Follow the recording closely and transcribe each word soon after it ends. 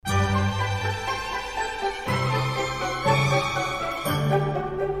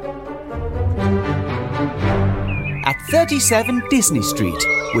37 Disney Street,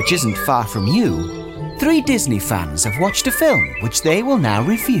 which isn't far from you, 3 Disney fans have watched a film which they will now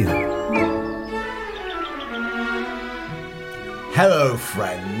review. Hello,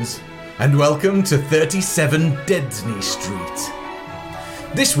 friends, and welcome to 37 Disney Street.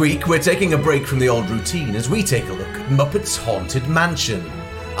 This week, we're taking a break from the old routine as we take a look at Muppets Haunted Mansion.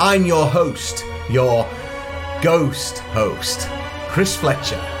 I'm your host, your ghost host, Chris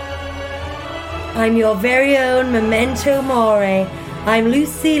Fletcher. I'm your very own Memento Mori. I'm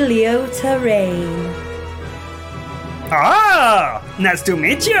Lucy Liotta Rain. Ah, nice to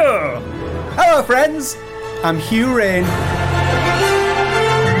meet you. Hello, friends. I'm Hugh Rain.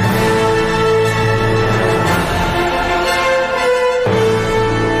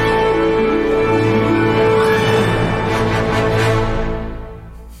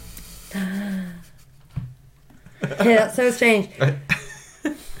 Yeah, that's so strange.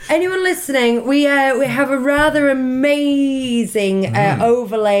 Anyone listening, we have a rather amazing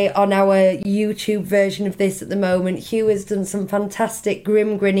overlay on our YouTube version of this at the moment. Hugh has done some fantastic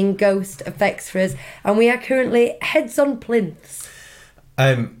grim grinning ghost effects for us, and we are currently heads on plinths.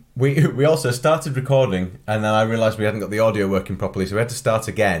 We also started recording, and then I realised we hadn't got the audio working properly, so we had to start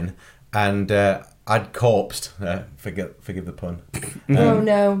again, and I'd corpsed, forgive the pun. Oh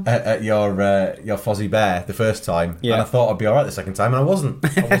no! At your Fozzie Bear the first time, Yeah. and I thought I'd be all right the second time, and I wasn't.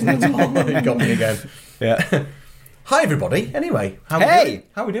 At all. It got me again. Yeah. Hi everybody. Anyway, how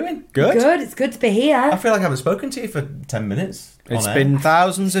are we doing? Good. Good. It's good to be here. I feel like I haven't spoken to you for 10 minutes. It's on been air.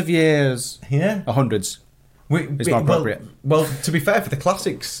 thousands of years. Yeah. Or hundreds. It's more appropriate. Well, to be fair, for the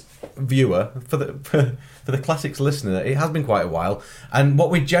classics viewer, for the classics listener, it has been quite a while. And what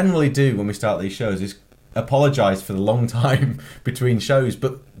we generally do when we start these shows is apologise for the long time between shows.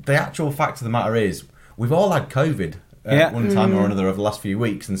 But the actual fact of the matter is, we've all had COVID at one time or another over the last few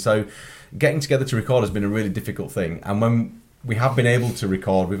weeks, and so getting together to record has been a really difficult thing. And when we have been able to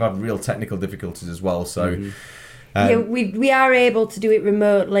record, we've had real technical difficulties as well. So. Yeah, we are able to do it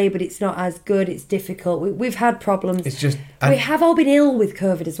remotely, but it's not as good. It's difficult. We've had problems. It's just we have all been ill with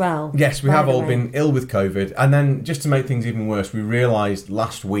COVID as well. Yes, we by have the all way. been ill with COVID. And then, just to make things even worse, we realised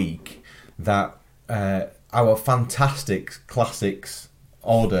last week that our fantastic classics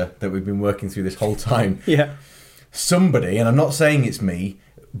order that we've been working through this whole time, Yeah. somebody, and I'm not saying it's me,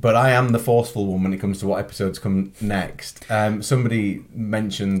 but I am the forceful one when it comes to what episodes come next. Somebody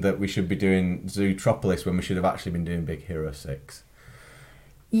mentioned that we should be doing Zootropolis when we should have actually been doing Big Hero 6.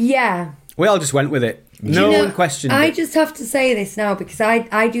 Yeah. We all just went with it. No one questioned I it. just have to say this now because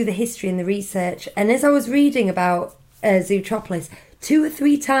I do the history and the research, and as I was reading about Zootropolis, 2 or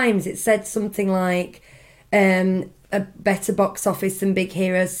 3 times it said something like a better box office than Big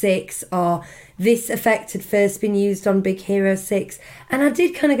Hero 6, or this effect had first been used on Big Hero 6, and I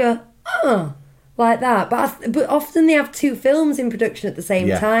did kind of go, oh, like that. But often they have 2 films in production at the same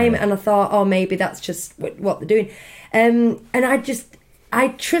time, and I thought, oh, maybe that's just what they're doing. And I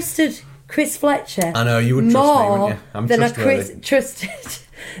trusted Chris Fletcher. I know, you would trust me, more wouldn't you? I'm than trustworthy. I trusted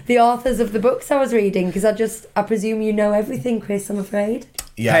the authors of the books I was reading, because I presume you know everything, Chris, I'm afraid.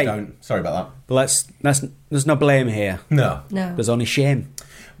 Yeah, Hey. I don't. Sorry about But there's no blame here. that. No. No. There's only shame.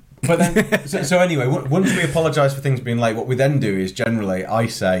 But then, so anyway, once we apologise for things being late, what we then do is generally I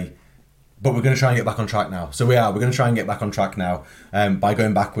say, but we're going to try and get back on track now. So we're going to try and get back on track now by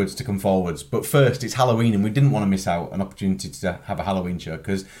going backwards to come forwards. But first, it's Halloween, and we didn't want to miss out an opportunity to have a Halloween show,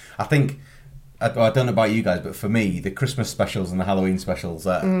 because I think, I don't know about you guys, but for me, the Christmas specials and the Halloween specials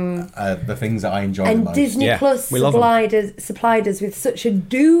are the things that I enjoy the And most. Disney Yeah, Plus we love 'em. supplied us with such a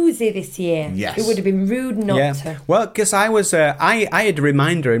doozy this year. Yes. It would have been rude not to. Well, because I was, I had a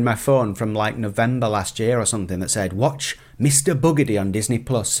reminder in my phone from like November last year or something that said, watch Mr. Boogedy on Disney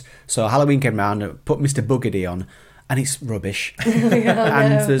Plus. So Halloween came around and put Mr. Boogedy on, and it's rubbish.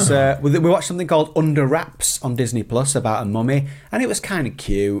 And there's, we watched something called Under Wraps on Disney Plus about a mummy, and it was kind of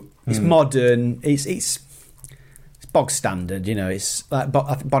cute. It's modern. It's bog standard, you know. It's like,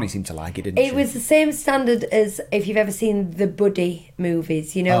 I think Bonnie seemed to like it, didn't she? It was the same standard as if you've ever seen the Buddy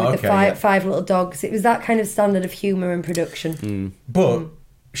movies, you know, with the five little dogs. It was that kind of standard of humour and production. But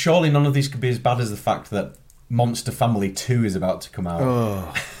surely none of these could be as bad as the fact that Monster Family 2 is about to come out.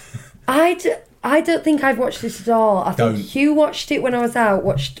 Oh. I don't think I've watched this at all. I think Hugh watched it when I was out,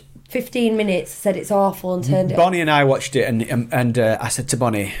 watched 15 minutes, said it's awful and turned it off. Bonnie and I watched it, and I said to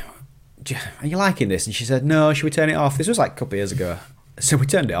Bonnie, are you liking this? And she said, no, should we turn it off? This was like a couple of years ago. So we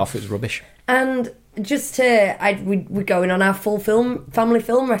turned it off. It was rubbish. And just to, we're going on our full family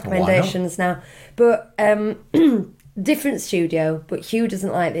film recommendations now. But different studio, but Hugh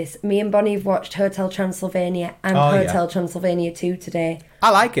doesn't like this. Me and Bonnie have watched Hotel Transylvania and Oh, yeah. Hotel Transylvania 2 today. I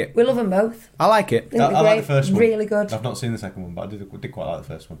like it. We love them both. I like it. I think I they're like great. the first one. Really good. I've not seen the second one, but I did quite like the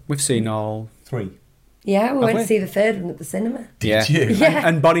first one. We've seen all. 3. Yeah, we went we? to see the third one at the cinema. Yeah. you? Yeah.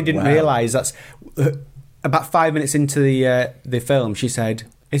 And Bonnie didn't Wow. realise that's about 5 minutes into the film. She said,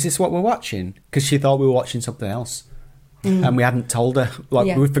 "Is this what we're watching?" Because she thought we were watching something else, and we hadn't told her. Like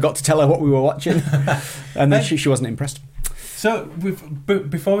Yeah. we forgot to tell her what we were watching, and then she wasn't impressed. So,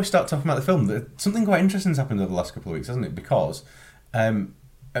 before we start talking about the film, something quite interesting has happened over the last couple of weeks, hasn't it? Because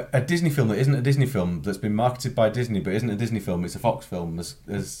a Disney film that isn't a Disney film, that's been marketed by Disney but isn't a Disney film, it's a Fox film,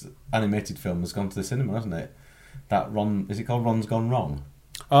 as animated film, has gone to the cinema, hasn't it? That is it called Ron's Gone Wrong?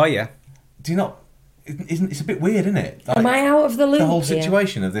 Oh yeah. Do you not? It's a bit weird, isn't it? Like, Am I out of the loop the whole here?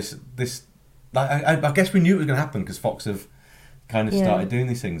 situation of this. Like, I guess we knew it was going to happen because Fox have kind of Yeah. started doing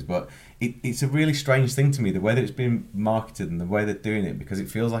these things, but it's a really strange thing to me, the way that it's been marketed and the way they're doing it, because it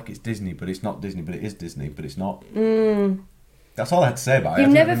feels like it's Disney, but it's not Disney, but it is Disney, but it's not. That's all I had to say about it. You've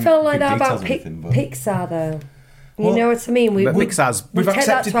I never didn't felt give like that details about or anything, but- Pixar, though. You Well, know what I mean? But Pixar's we we've take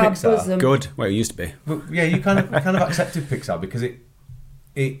that accepted to our Pixar. bosom. good. Well, it used to be. But yeah, you kind of accepted Pixar because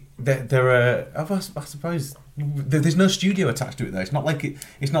there are. I suppose there's no studio attached to it though. It's not like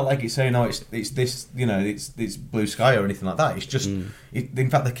it's saying it's this, you know, it's Blue Sky or anything like that. It's just in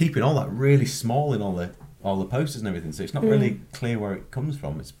fact they're keeping all that really small in all the posters and everything, so it's not really clear where it comes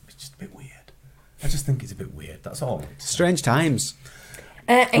from. It's just a bit weird. I just think it's a bit weird. That's all. Strange times.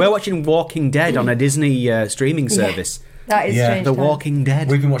 And- We're watching Walking Dead on a Disney streaming service. That is Yeah. strange. The time. Walking Dead.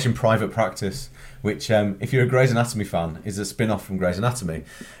 We've been watching Private Practice, which, if you're a Grey's Anatomy fan, is a spin-off from Grey's Anatomy.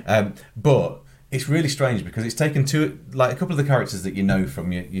 But it's really strange because it's taken a couple of the characters that you know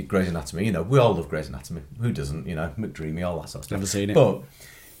from your Grey's Anatomy. You know, we all love Grey's Anatomy. Who doesn't? You know, McDreamy, all that sort of stuff. Never seen it. But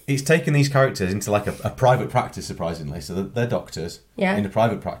it's taken these characters into like a private practice, surprisingly. So they're doctors Yeah. in a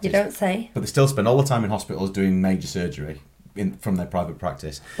private practice. You don't say. But they still spend all the time in hospitals doing major surgery from their private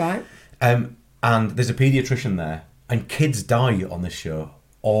practice. Right. And there's a paediatrician there, and kids die on this show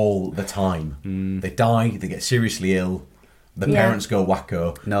all the time. They die, they get seriously ill, the Yeah. parents go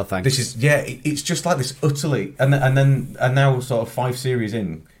wacko. No thanks. This is it's just like this utterly, and now sort of 5 series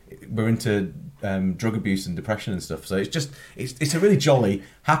in, we're into drug abuse and depression and stuff. So it's a really jolly,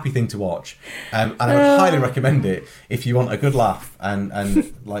 happy thing to watch, and I would highly recommend it if you want a good laugh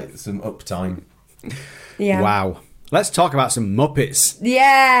and like some uptime. Yeah. Wow. Let's talk about some Muppets.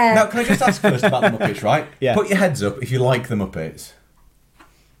 Yeah. Now, can I just ask first about the Muppets, right? Yeah. Put your heads up if you like the Muppets.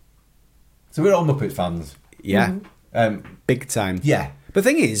 So we're all Muppet fans. Yeah. Um, Big time. yeah. But the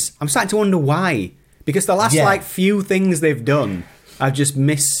thing is, I'm starting to wonder why. Because the last Yeah. few things they've done, I've just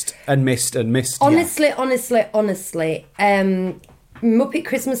missed and missed and missed. Honestly, Muppet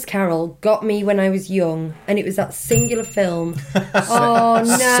Christmas Carol got me when I was young, and it was that singular film. Oh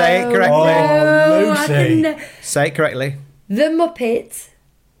no! Say it correctly. No, I Lucy. can- Say it correctly. The Muppet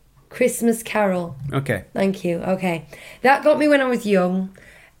Christmas Carol. Okay. Thank you. Okay, that got me when I was young,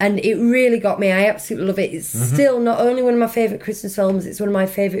 and it really got me. I absolutely love it. It's still not only one of my favourite Christmas films; it's one of my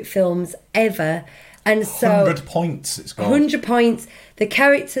favourite films ever. And so, 100 points it's got. 100 points. The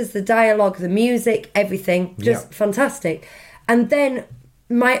characters, the dialogue, the music, everything, just Yeah. fantastic. And then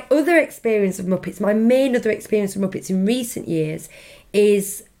my other experience of Muppets, my main other experience of Muppets in recent years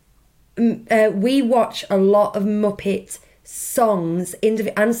is we watch a lot of Muppet songs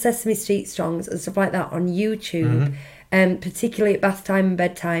and Sesame Street songs and stuff like that on YouTube, particularly at bath time and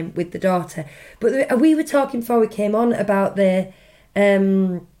bedtime with the daughter. But we were talking before we came on about the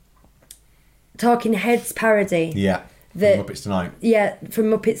Talking Heads parody. Yeah. The- Muppets Tonight. Yeah, from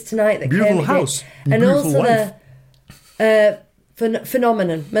Muppets Tonight. That Beautiful Kermit house, did. And beautiful also wife. the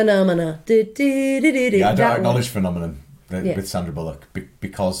Phenomena. Yeah, I don't That acknowledge Phenomenon Yeah. with Sandra Bullock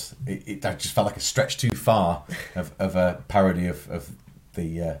because it just felt like a stretch too far of a parody of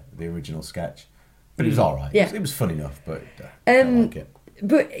the original sketch. But it was all right. Yeah. It was fun enough, but I don't like it.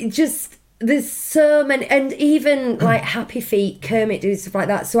 But it just there's so many, and even like Happy Feet, Kermit do stuff like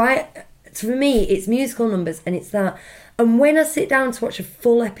that. So for me, it's musical numbers, and it's that. And when I sit down to watch a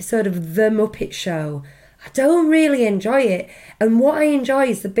full episode of The Muppet Show, I don't really enjoy it. And what I enjoy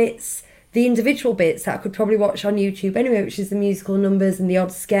is the individual bits that I could probably watch on YouTube anyway, which is the musical numbers and the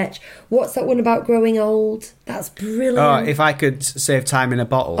odd sketch. What's that one about growing old? That's brilliant. Oh, if I could save time in a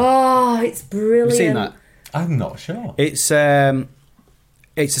bottle. Oh, it's brilliant. Have you seen that? I'm not sure. It's a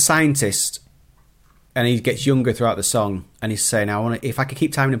scientist, and he gets younger throughout the song, and he's saying, if I could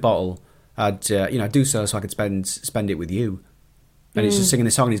keep time in a bottle, I'd do so I could spend it with you. And he's just singing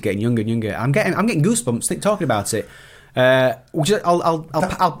the song, and he's getting younger and younger. I'm getting goosebumps talking about it. I'll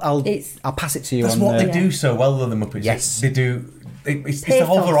pass it to you. That's on what the, they do so well, though, the Muppets. Yes. They do. It's the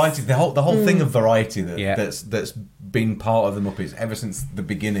whole variety, the whole thing of variety Yeah. that's been part of the Muppets ever since the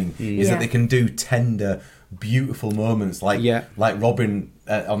beginning is Yeah. that they can do tender, beautiful moments like Robin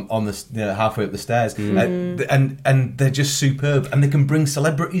on the halfway up the stairs, and they're just superb, and they can bring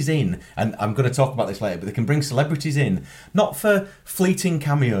celebrities in, and I'm going to talk about this later, but they can bring celebrities in not for fleeting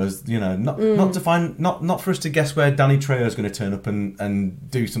cameos, not for us to guess where Danny Trejo is going to turn up and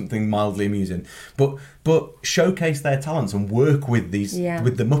do something mildly amusing, but showcase their talents and work with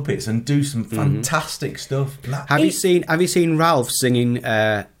with the Muppets and do some fantastic stuff. Have you seen Ralph singing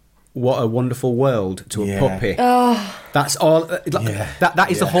 "What a Wonderful World" to a puppy? That's all. That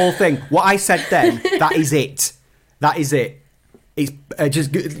is the whole thing. What I said then, that is it. That is it. It's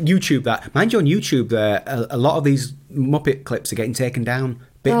just YouTube that. Mind you, on YouTube, a lot of these Muppet clips are getting taken down.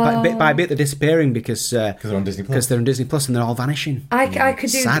 Bit by bit, they're disappearing because they're on Disney Plus. Because they're on Disney Plus and they're all vanishing. I could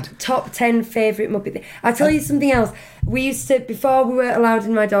do top 10 favourite Muppet. I'll tell you something else. We used to, before we weren't allowed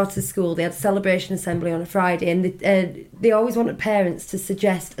in my daughter's school, they had a celebration assembly on a Friday, and they always wanted parents to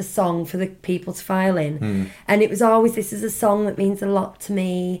suggest a song for the people to file in. And it was always, this is a song that means a lot to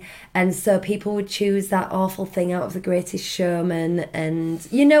me. And so people would choose that awful thing out of The Greatest Showman, and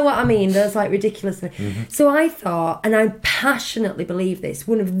you know what I mean? Those like ridiculous. So I thought, and I passionately believe this,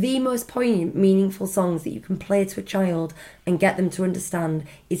 one of the most poignant, meaningful songs that you can play to a child and get them to understand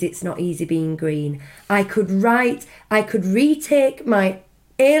is It's Not Easy Being Green. I could retake my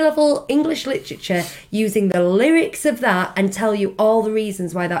A-level English literature using the lyrics of that and tell you all the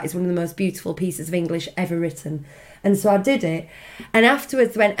reasons why that is one of the most beautiful pieces of English ever written. And so I did it. And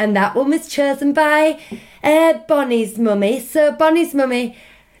afterwards went, and that one was chosen by Bonnie's mummy. So Bonnie's mummy,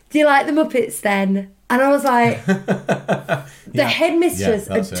 do you like the Muppets then? And I was like, the headmistress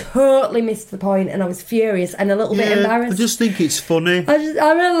had totally missed the point, and I was furious and a little bit embarrassed. I just think it's funny. I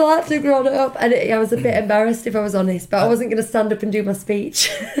really liked to grow it up, and I was a bit embarrassed, if I was honest, but I wasn't going to stand up and do my speech.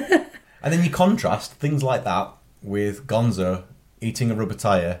 And then you contrast things like that with Gonzo eating a rubber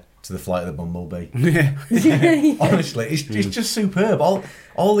tyre to The Flight of the Bumblebee. Honestly, it's just superb.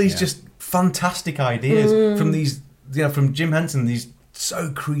 All these just fantastic ideas from these, from Jim Henson, these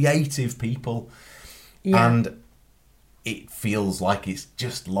so creative people. And it feels like it's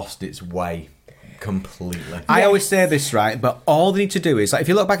just lost its way completely. I always say this, right? But all they need to do is, like, if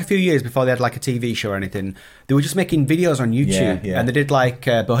you look back a few years before they had like a TV show or anything, they were just making videos on YouTube, and they did like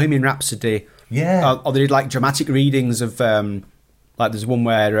Bohemian Rhapsody, or they did like dramatic readings of, like there's one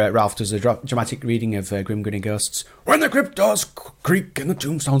where Ralph does a dramatic reading of Grim Grinning Ghosts. When the crypt doors creak and the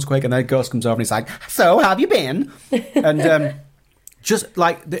tombstones quake, and then a ghost comes over and he's like, "So, how have you been?" And just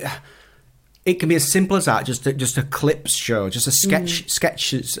like it can be as simple as that, just a clips show, just a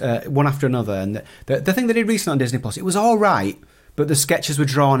sketches one after another. And the thing they did recently on Disney Plus, it was all right, but the sketches were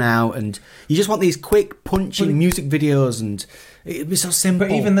drawn out, and you just want these quick, punchy music videos, and it was so simple.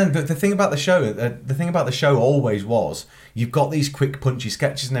 But even then, the thing about the show, always was, you've got these quick, punchy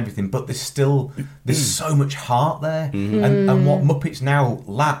sketches and everything, but there's so much heart there, and what Muppets now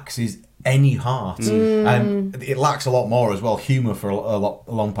lacks is any heart. It lacks a lot more as well, humour for a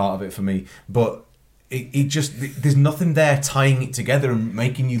long part of it for me, but it just, there's nothing there tying it together and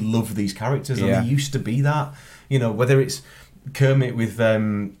making you love these characters, and they used to be that, whether it's Kermit with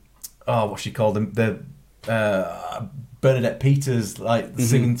what's she called, the Bernadette Peters, like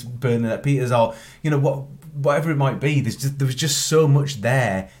singing to Bernadette Peters, or whatever it might be. There was just so much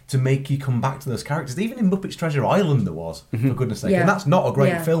there to make you come back to those characters. Even in Muppets Treasure Island there was, for goodness sake. And that's not a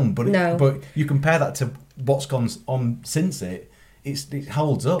great film, but but you compare that to what's gone on since it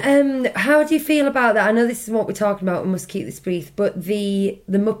holds up. How do you feel about that? I know this is what we're talking about, we must keep this brief, but the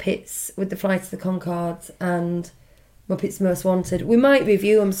Muppets with the Flight of the Conchords and Muppets Most Wanted, we might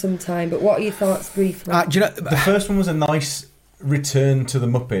review them sometime, but what are your thoughts briefly? Do you know, the first one was a nice return to the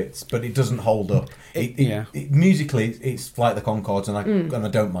Muppets, but it doesn't hold up. Musically, it's Flight of the Conchords, and I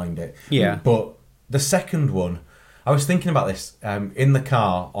don't mind it. Yeah. But the second one, I was thinking about this in the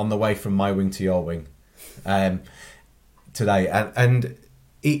car on the way from my wing to your wing today, and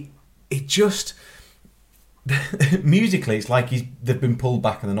it just musically, it's like they've been pulled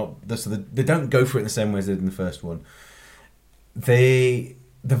back, and they're not. So they don't go for it in the same way as they did in the first one. The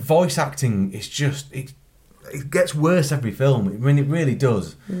voice acting is just it gets worse every film. I mean, it really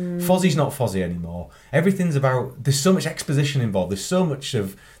does. Fozzie's not Fozzie anymore. Everything's about... There's so much exposition involved. There's so much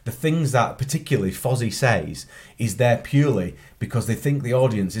of the things that particularly Fozzie says is there purely because they think the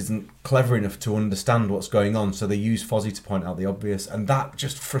audience isn't clever enough to understand what's going on, so they use Fozzie to point out the obvious, and that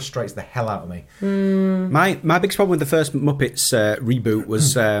just frustrates the hell out of me. My biggest problem with the first Muppets reboot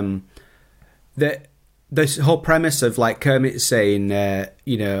was that this whole premise of like Kermit saying,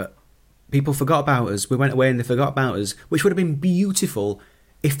 you know, people forgot about us. We went away and they forgot about us, which would have been beautiful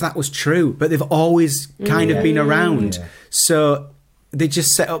if that was true. But they've always kind of been around, so they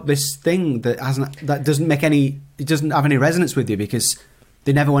just set up this thing that doesn't have any resonance with you because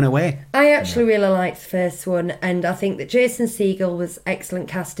they never went away. I actually really liked the first one, and I think that Jason Segel was excellent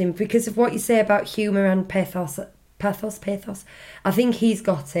casting because of what you say about humour and pathos. I think he's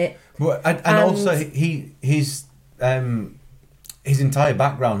got it. Well, and also his entire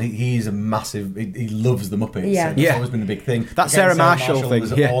background, he's a massive. He loves the Muppets. Yeah, It's always been a big thing. That Sarah Marshall thing,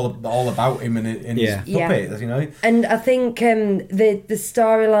 was yeah. all about him and his puppet. You know. And I think the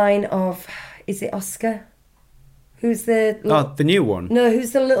storyline of, is it Oscar? Who's the the new one? No,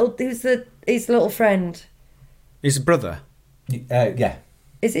 who's his little friend? His brother. Yeah.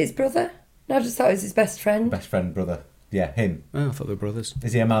 Is it his brother? No, I just thought it was his best friend. Best friend, brother. Yeah, him. Oh, I thought they were brothers.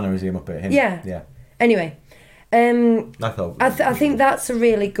 Is he a man or is he a Muppet? Him. Yeah. Yeah. Anyway, I think that's a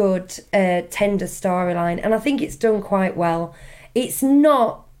really good tender storyline, and I think it's done quite well. It's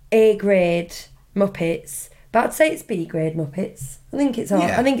not A grade Muppets, but I'd say it's B grade Muppets. I think it's all.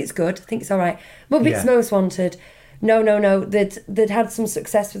 Yeah. I think it's good. I think it's all right. Muppets Yeah. Most Wanted. No. They'd had some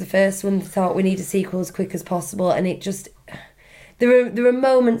success with the first one. They thought we need a sequel as quick as possible, and it just. There are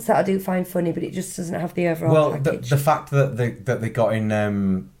moments that I do find funny, but it just doesn't have the overall package. The fact that they got in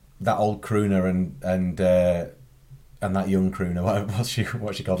that old crooner and that young crooner,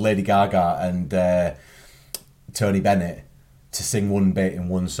 what's she called, Lady Gaga and Tony Bennett, to sing one bit in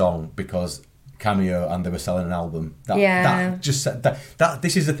one song because cameo and they were selling an album. That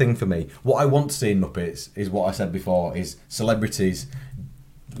this is the thing for me. What I want to see in Muppets is what I said before: is celebrities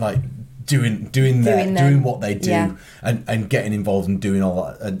like doing what they do and getting involved and doing all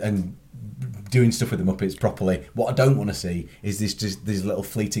that and doing stuff with the Muppets properly. What I don't want to see is these little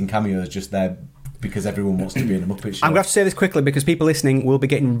fleeting cameos just there because everyone wants to be in a Muppet show. I'm going to have to say this quickly because people listening will be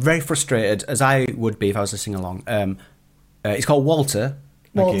getting very frustrated, as I would be if I was listening along. It's called Walter.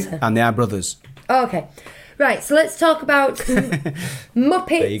 And they are brothers. Oh, okay. Right, so let's talk about Muppets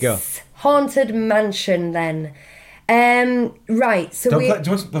There you go. Haunted Mansion then. Right, so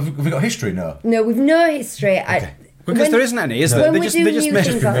have we got history now? No, we've no history. Okay. Because there isn't any, is there? When They we just do made new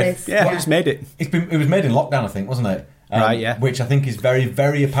things like this, they just made it. It was made in lockdown, I think, wasn't it? Right, yeah. Which I think is very,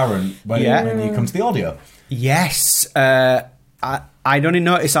 very apparent when you come to the audio. Yes. I'd only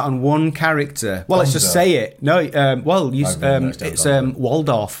noticed that on one character. Well, let's just Gonzo. say it. No, noticed it's Gonzo.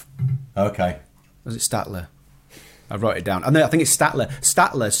 Waldorf. Okay. Was it Statler? I wrote it down. I think it's Statler.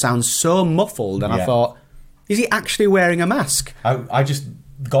 Statler sounds so muffled, and I Yeah. thought, is he actually wearing a mask? I just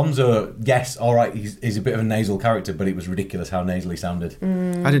Gonzo, yes, all right, he's a bit of a nasal character, but it was ridiculous how nasally sounded.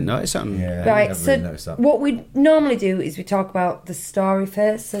 I didn't notice that. Yeah, Right, I so really noticed that. what we normally do is we talk about the story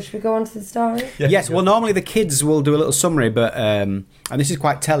first. So should we go on to the story? Yes, well, normally the kids will do a little summary, but and this is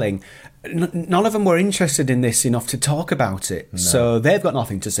quite telling. None of them were interested in this enough to talk about it, so they've got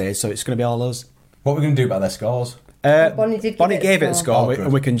nothing to say. So it's going to be all us. What are we going to do about their scores? Bonnie gave it a score, Oh, good.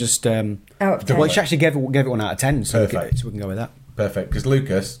 and we can just Out of 10. Well, she actually gave it 1 out of 10, so we Perfect. can go with that. Perfect, because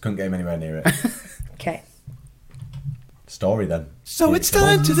Lucas couldn't get him anywhere near it. Okay. Story then. So it's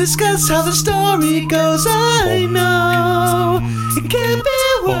time to discuss how the story goes. I know it can't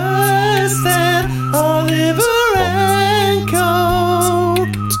be worse than Oliver and Coke.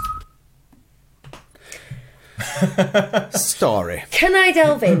 Story. Can I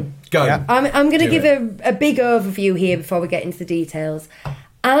delve in? Go. Yeah. I'm going to Do give a big overview here before we get into the details.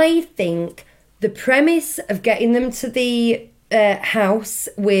 I think the premise of getting them to the house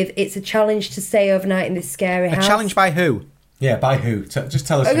with it's a challenge to stay overnight in this scary A house. challenge by who? Yeah, by who? Just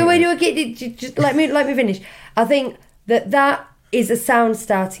tell us. Okay, who wait, it is. okay, just let me finish. I think that is a sound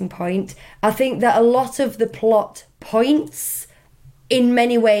starting point. I think that a lot of the plot points, in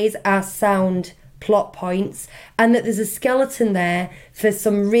many ways, are sound plot points, and that there's a skeleton there for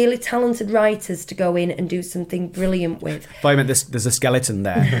some really talented writers to go in and do something brilliant with. I meant there's a skeleton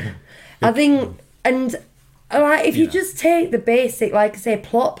there. I think, and if you just take the basic, like I say,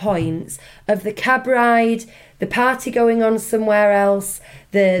 plot points of the cab ride, the party going on somewhere else,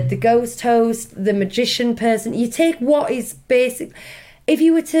 the ghost host, the magician person, you take what is basic. If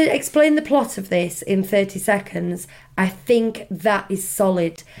you were to explain the plot of this in 30 seconds, I think that is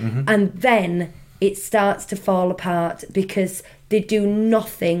solid. Mm-hmm. And then it starts to fall apart because they do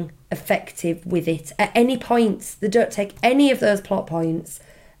nothing effective with it. At any point, they don't take any of those plot points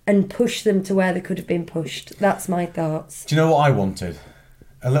and push them to where they could have been pushed. That's my thoughts. Do you know what I wanted?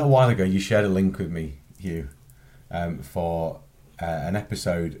 A little while ago, you shared a link with me, Hugh, for an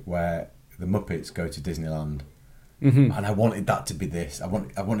episode where the Muppets go to Disneyland, and I wanted that to be this. I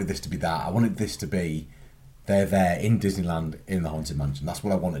wanted this to be that. I wanted this to be they're there in Disneyland in the Haunted Mansion. That's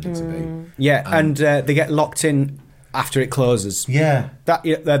what I wanted it to be. Yeah, and they get locked in after it closes. Yeah.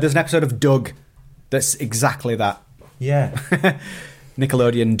 There's an episode of Doug that's exactly that. Yeah.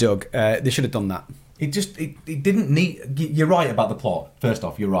 Nickelodeon Doug. They should have done that. It didn't need... You're right about the plot. First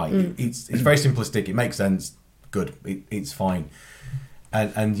off, you're right. It's very simplistic. It makes sense. Good. It's fine.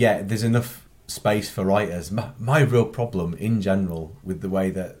 And yeah, there's enough space for writers. My real problem in general with the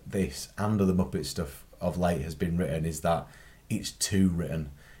way that this and other Muppet stuff of late has been written is that it's too written.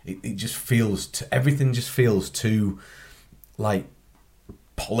 It just feels... everything just feels too, like,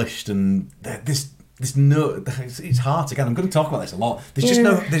 polished, and it's hard again. I'm going to talk about this a lot. There's just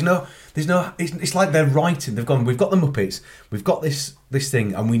no. It's like they're writing. They've gone. We've got the Muppets. We've got this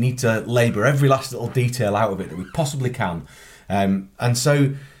thing, and we need to labour every last little detail out of it that we possibly can. And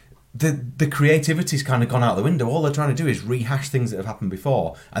so the creativity's kind of gone out the window. All they're trying to do is rehash things that have happened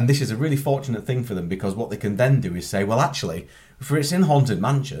before. And this is a really fortunate thing for them, because what they can then do is say, well, actually, if it's in Haunted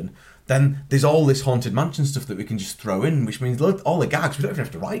Mansion, then there's all this Haunted Mansion stuff that we can just throw in, which means all the gags, we don't even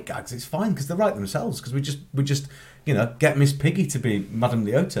have to write gags. It's fine because they write themselves, because we just get Miss Piggy to be Madame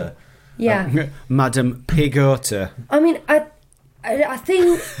Leota. Yeah. Madame Pigota. I mean, I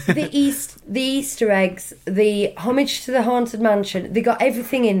think the Easter eggs, the homage to the Haunted Mansion, they got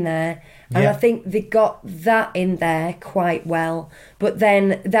everything in there, and I think they got that in there quite well. But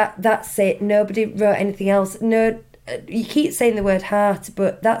then that's it. Nobody wrote anything else. No, you keep saying the word heart,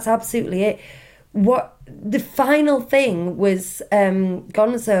 but that's absolutely it. What the final thing was,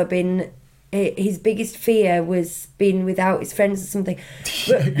 Gonzo being... his biggest fear was being without his friends or something.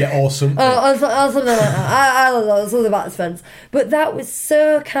 But, yeah, awesome. or something like that. I don't know, something about his friends. But that was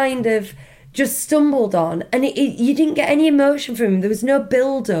so kind of just stumbled on, and you didn't get any emotion from him. There was no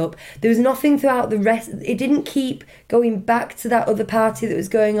build-up. There was nothing throughout the rest. It didn't keep going back to that other party that was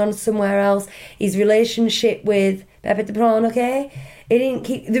going on somewhere else. His relationship with Pepe the Prawn, okay? It didn't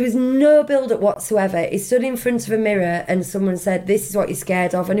keep. There was no build-up whatsoever. He stood in front of a mirror and someone said, "This is what you're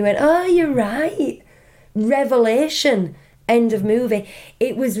scared of," and he went, "Oh, you're right." Revelation. End of movie.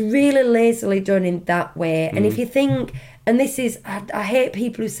 It was really lazily done in that way. And if you think, and this is, I hate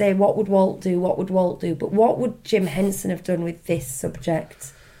people who say, "What would Walt do? What would Walt do?" But what would Jim Henson have done with this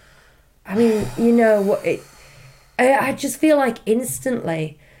subject? I mean, you know what? I just feel like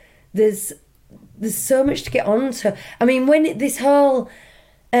instantly there's so much to get onto. I mean, when this whole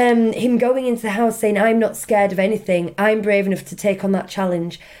him going into the house saying, "I'm not scared of anything, I'm brave enough to take on that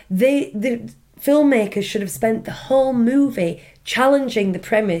challenge," the filmmakers should have spent the whole movie challenging the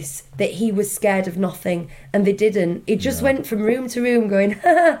premise that he was scared of nothing, and they didn't. It just went from room to room going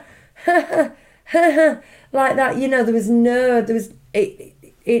ha ha ha ha ha like that. You know, there was nothing.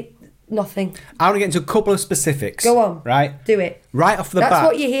 I want to get into a couple of specifics. Go on. Right? Do it. Right off the bat. That's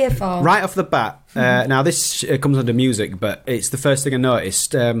what you're here for. Right off the bat. Now, this comes under music, but it's the first thing I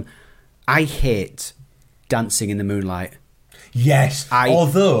noticed. I hate Dancing in the Moonlight. Yes.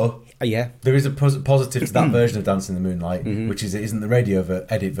 Although... yeah. There is a positive to that version of Dancing in the Moonlight, which is it isn't the radio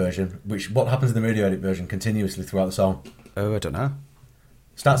edit version, what happens in the radio edit version continuously throughout the song? Oh, I don't know.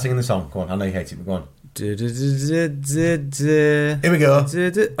 Start singing the song. Go on. I know you hate it, but go on. Here we go.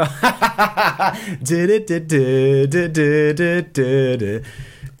 Here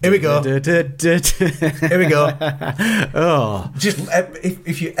we go. Here we go. Oh, just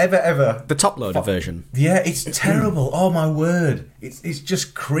if you ever the top loader version. Yeah, it's terrible. Oh my word, it's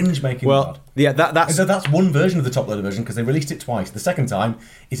just cringe making. Well, yeah, that's one version of the top loader version because they released it twice. The second time,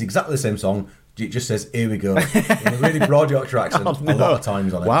 it's exactly the same song. It just says "Here we go" in a really broad Yorkshire accent a lot of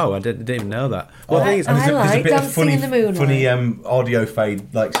times on it. Wow, I didn't even know that. Well, there's a bit of funny audio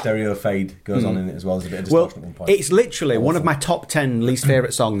fade, like stereo fade, goes on in it as well. There's a bit of distortion at one point. It's literally one of my top 10 least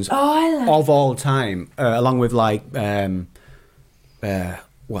favourite songs of all time, along with like, well, I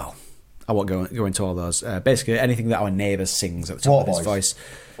won't go into all those. Basically, anything that our neighbour sings at the top of his voice.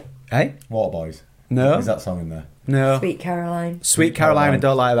 Hey, Waterboys. No, is that song in there? No. Sweet Caroline. Sweet Caroline. I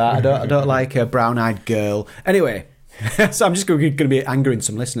don't like that. I don't like a brown-eyed girl. Anyway, so I'm just going to be angering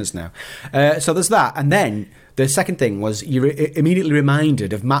some listeners now. So there's that, and then the second thing was you're immediately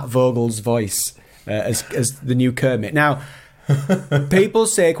reminded of Matt Vogel's voice as the new Kermit. Now, people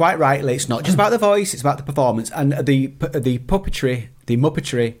say quite rightly it's not just about the voice; it's about the performance, and the puppetry, the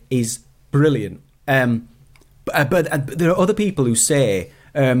Muppetry is brilliant. But there are other people who say.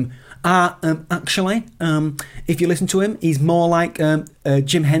 Actually, if you listen to him, he's more like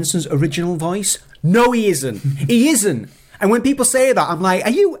Jim Henson's original voice. No, he isn't. He isn't. And when people say that, I'm like, are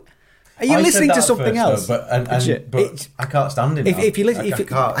you listening to something else? Though, but I can't stand him. If you listen,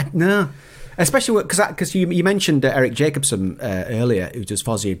 no. Especially because you mentioned Eric Jacobson earlier, who does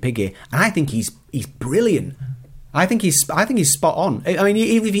Fozzie and Piggy, and I think he's brilliant. I think he's spot on. I mean,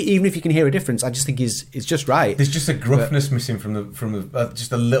 even if you can hear a difference, I just think he's just right. There's just a gruffness missing from the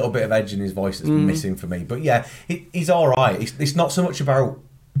just a little bit of edge in his voice that's missing for me. But yeah, he's all right. It's not so much about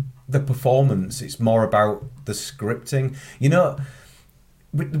the performance; it's more about the scripting. You know,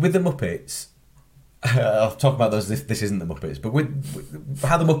 with the Muppets, I'll talk about those. This isn't the Muppets, but with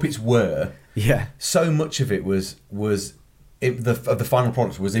how the Muppets were. Yeah. So much of it was. The final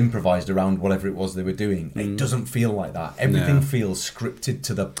product was improvised around whatever it was they were doing. It doesn't feel like that. Everything feels scripted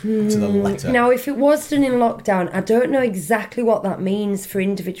to the letter. Now, if it was done in lockdown, I don't know exactly what that means for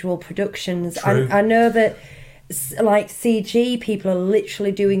individual productions. True. I know that, like CG, people are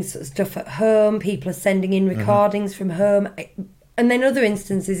literally doing stuff at home. People are sending in recordings from home. And then other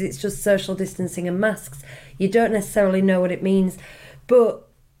instances, it's just social distancing and masks. You don't necessarily know what it means. But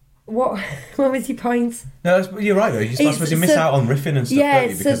what was your point? No, you're right though. You're supposed to miss out on riffing and stuff, don't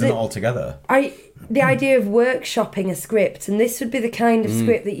you? Because they're not all together. The idea of workshopping a script, and this would be the kind of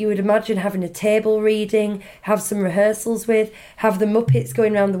script that you would imagine having a table reading, have some rehearsals with, have the Muppets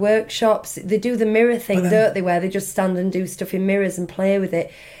going around the workshops. They do the mirror thing, don't they, where they just stand and do stuff in mirrors and play with it.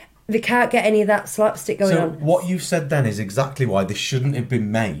 They can't get any of that slapstick going on. So what you've said then is exactly why this shouldn't have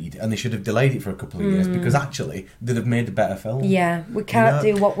been made, and they should have delayed it for a couple of years, because actually they'd have made a better film. Yeah, we can't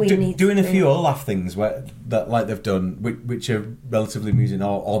do what we need doing to a few Olaf things like they've done, which are relatively amusing,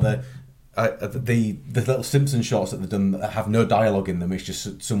 or the little Simpson shorts that they've done that have no dialogue in them. It's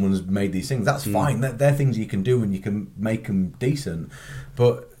just someone's made these things. That's fine. They're things you can do and you can make them decent.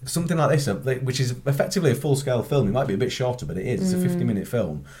 But something like this, which is effectively a full-scale film, it might be a bit shorter, but it is. It's a 50-minute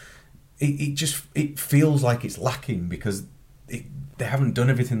film. It feels like it's lacking because they haven't done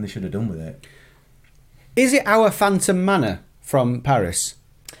everything they should have done with it. Is it our Phantom Manor from Paris?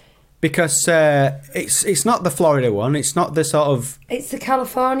 Because it's not the Florida one. It's not the sort of. It's the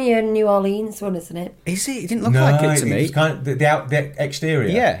California and New Orleans one, isn't it? Is it? It didn't look like it to me. It's kind of the exterior.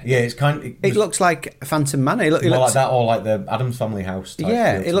 Yeah, It's kind of. It looks like Phantom Manor. It more like that, or like the Addams Family house. Type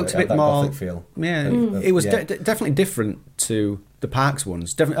feel it looked a bit that more Gothic feel. Yeah, it was definitely different to the Parks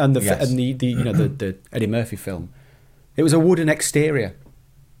ones. And the Eddie Murphy film. It was a wooden exterior.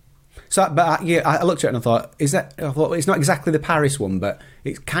 So, but I looked at it and I thought, it's not exactly the Paris one, but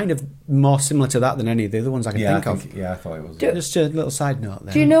it's kind of more similar to that than any of the other ones I can think of. Yeah, I thought it was. Just a little side note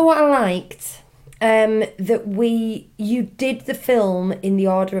there. Do you know what I liked? That you did the film in the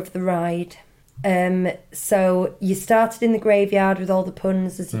order of the ride. So you started in the graveyard with all the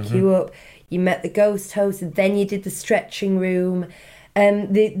puns as you queue up. You met the ghost host, and then you did the stretching room.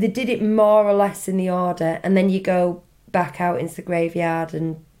 They did it more or less in the order, and then you go back out into the graveyard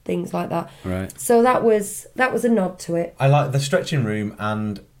and things like that. Right. So that was a nod to it. I like the stretching room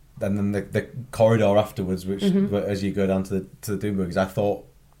and then the corridor afterwards, which as you go down to the Doomburgers, I thought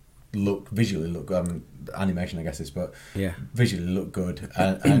visually look good. Animation, I guess it's, but visually look good,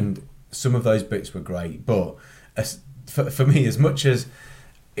 and some of those bits were great. But for me, as much as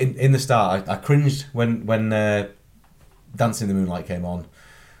in the start, I cringed when Dancing in the Moonlight came on.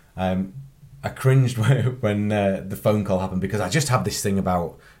 I cringed when the phone call happened, because I just have this thing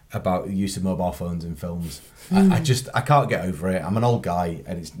about the use of mobile phones in films. I can't get over it. I'm an old guy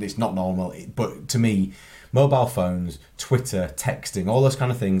and it's not normal. But to me, mobile phones, Twitter, texting, all those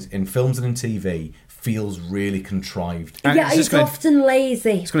kind of things in films and in TV feels really contrived. Yeah, it's often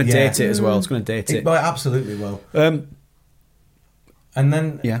lazy. It's going to date it as well. It's going to date it. It absolutely will. And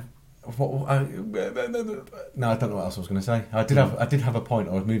then no, I don't know what else I was going to say. I did have a point.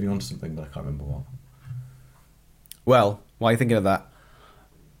 I was moving on to something, but I can't remember what. Well, while you're thinking of that,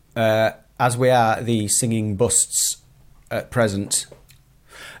 as we are the singing busts at present,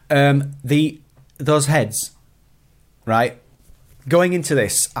 those heads, right? Going into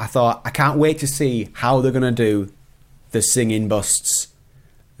this, I thought, I can't wait to see how they're going to do the singing busts,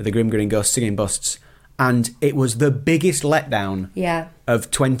 the Grim Grinning Ghost singing busts. And it was the biggest letdown of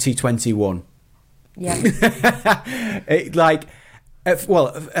 2021. Yeah. I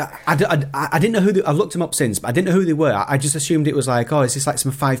didn't know who... I've looked them up since, but I didn't know who they were. I just assumed it was like, is this like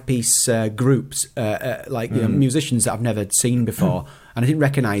some 5-piece groups, musicians that I've never seen before? And I didn't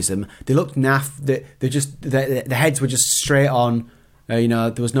recognise them. They looked naff. The heads were just straight on.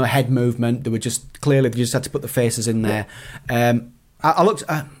 There was no head movement. They just had to put the faces in there. I looked.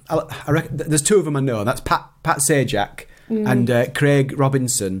 I reckon there's two of them I know. That's Pat Sajak and Craig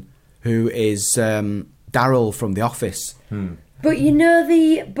Robinson, who is Daryl from The Office. But you know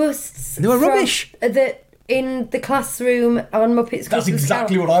the busts. They were rubbish. in the classroom on Muppets That's Christmas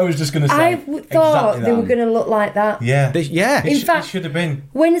exactly Carol. what I was just going to say. I thought Exactly they were that. going to look like that. Yeah. Yeah. In It fact, should have been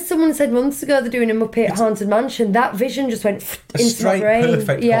when someone said months ago they're doing a Muppet Haunted Mansion, that vision just went a into my straight, brain.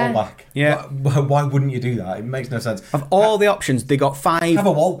 perfect yeah. callback. Yeah. Why wouldn't you do that? It makes no sense. Of all the options, they got 5. Have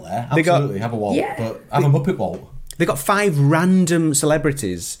a Walt there. They got- Absolutely, have a Walt. Yeah. But have a Muppet Walt. They got 5 random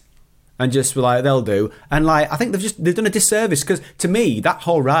celebrities, and just were like, they'll do. And like, I think they've done a disservice, because to me, that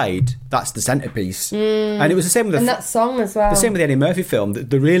whole ride, that's the centerpiece. And it was the same with And that song as well. the same with the Eddie Murphy film.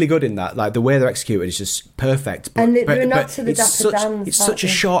 They're really good in that. Like the way they're executed is just perfect. And they're not to the it's Dapper Dans, It's aren't such a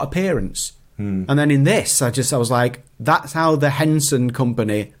they? short appearance. And then in this, I was like, that's how the Henson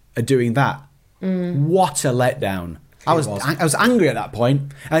Company are doing that. What a letdown. I was angry at that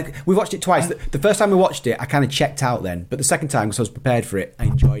point. Like, we watched it twice. The first time we watched it, I kind of checked out then. But the second time, because I was prepared for it, I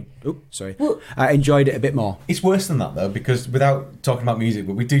enjoyed. I enjoyed it a bit more. It's worse than that though, because without talking about music,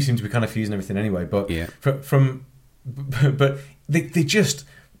 but we do seem to be kind of fusing everything anyway. But Yeah. but they just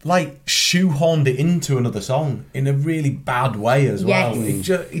like shoehorned it into another song in a really bad way as well. Yes.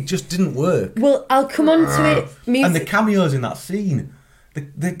 It just didn't work. Well, I'll come on to it. Music. And the cameos in that scene,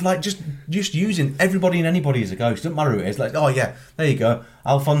 they're like just using everybody and anybody as a ghost. Doesn't matter who it is. Like, oh yeah, there you go,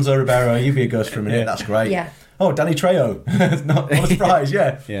 Alfonso Ribeiro, you be a ghost for a minute. That's great. Yeah. Oh, Danny Trejo. What a surprise.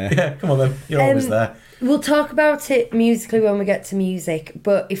 Yeah. Yeah. Come on then, you're always there. We'll talk about it musically when we get to music,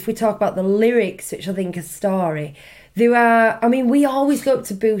 but if we talk about the lyrics, which I think is story, there are. I mean, we always go up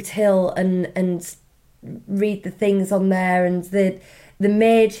to Boot Hill and read the things on there, and the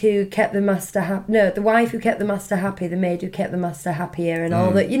maid who kept the master happy. No, the wife who kept the master happy, the maid who kept the master happier, and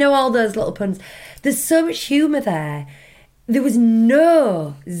all that. You know, all those little puns. There's so much humour there. There was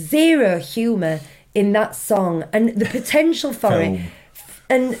zero humour in that song, and the potential for Film. it.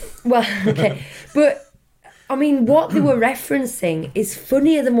 And well, okay, but I mean, what they were referencing is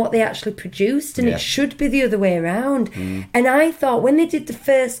funnier than what they actually produced, and Yeah. it should be the other way around. And I thought when they did the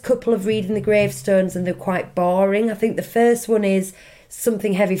first couple of reading the gravestones, and they're quite boring. I think the first one is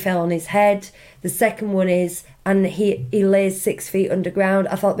something heavy fell on his head. The second one is, and he lays 6 feet underground.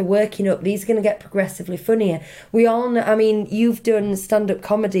 I thought they're working up. These are going to get progressively funnier. We all know, I mean, you've done stand-up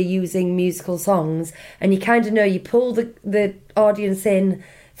comedy using musical songs, and you kind of know you pull the audience in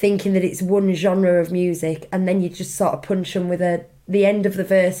thinking that it's one genre of music, and then you just sort of punch them with the end of the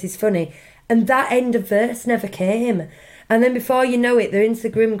verse is funny. And that end of verse never came. And then before you know it, they're into the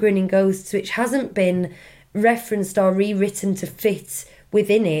Grim Grinning Ghosts, which hasn't been referenced or rewritten to fit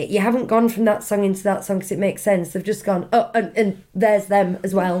within it. You haven't gone from that song into that song because it makes sense. They've just gone, oh, and there's them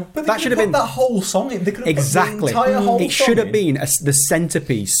as well. But That should have been that whole song in. They could have Exactly. put the entire whole It should song have in. been the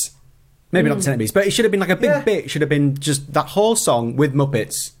centerpiece. Maybe not the centerpiece, but it should have been like a big Yeah. bit. It should have been just that whole song with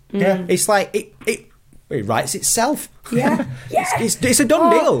Muppets. Yeah. It's like it writes itself. Yeah. Yeah. It's a done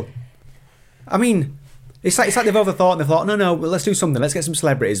deal. I mean, it's like they've overthought and they've thought, no, well, let's do something. Let's get some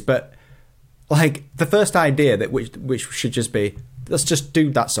celebrities. But like the first idea that which should just be, let's just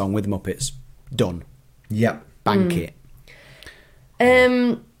do that song with Muppets. Done. Yep. Bank it.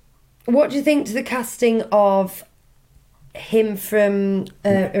 What do you think to the casting of him from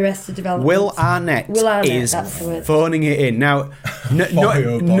Arrested Development? Will Arnett, is that's the word. phoning it in. Now,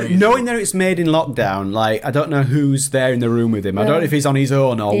 knowing that it's made in lockdown, like, I don't know who's there in the room with him. I don't know if he's on his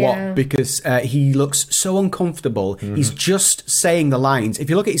own or Yeah. what, because he looks so uncomfortable. He's just saying the lines. If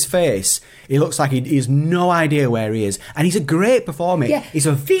you look at his face, he looks like he has no idea where he is. And he's a great performer. Yeah, He's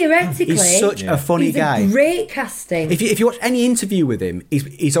theoretically, he's such a funny he's guy. a great casting. If you watch any interview with him,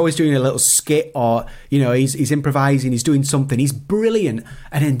 he's always doing a little skit, or he's improvising, he's doing something. He's brilliant.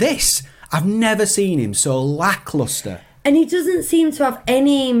 And in this, I've never seen him so lackluster. And he doesn't seem to have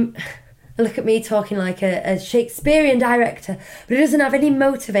any... Look at me talking like a Shakespearean director, but he doesn't have any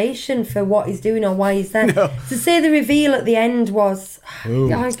motivation for what he's doing or why he's there. No. To say the reveal at the end was... Oh,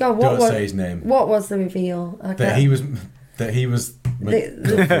 God, Don't say his name. What was the reveal? That he was he was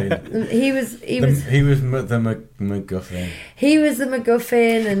MacGuffin. He was the MacGuffin. he was the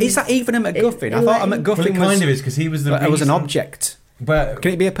MacGuffin, and Is that even a MacGuffin? I thought a MacGuffin Well, it was, kind of is because he was the. it was an reason- object. But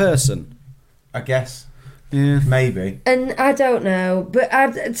Can it be a person? I guess Yeah. maybe. And I don't know, but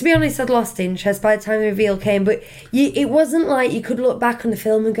to be honest, I'd lost interest by the time the reveal came. But it wasn't like you could look back on the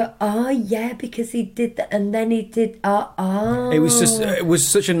film and go, "Oh yeah, because he did that, and then he did." It was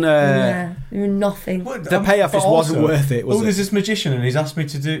such an. Yeah, nothing. The payoff but just wasn't also, worth it, was it? There's this magician and he's asked me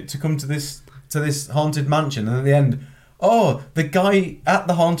to come to this haunted mansion, and at the end, the guy at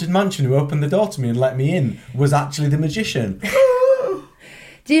the haunted mansion who opened the door to me and let me in was actually the magician.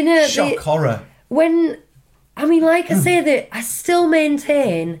 Do you know Shock horror. when? I mean, like I say, that I still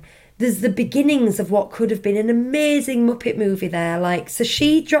maintain there's the beginnings of what could have been an amazing Muppet movie there. Like, so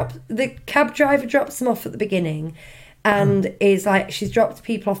the cab driver drops them off at the beginning and is like, she's dropped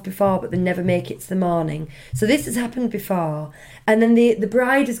people off before, but they never make it to the morning. So this has happened before. And then the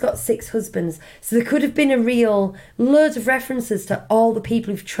bride has got 6 husbands. So there could have been loads of references to all the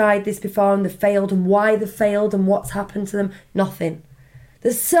people who've tried this before and they've failed and why they failed and what's happened to them. Nothing.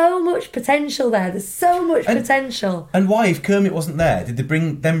 There's so much potential there. There's so much potential. And why, if Kermit wasn't there, did they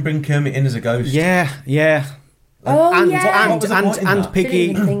bring Kermit in as a ghost? Yeah. Oh, and, yeah. What was the point in and that? Piggy,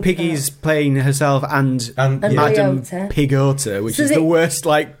 Didn't even think Piggy's playing herself and Madam Leota. Pigota, which So is they- the worst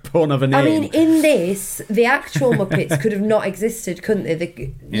pun of a name. I mean, in this, the actual Muppets could have not existed, couldn't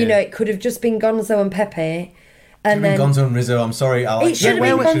they? You know, it could have just been Gonzo and Pepe. And then Gonzo and Rizzo, I'm sorry, Alex. It should have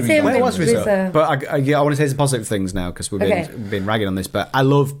been Gonzo and Where was Rizzo? Rizzo. But I want to say some positive things now because we've Okay. been ragging on this. But I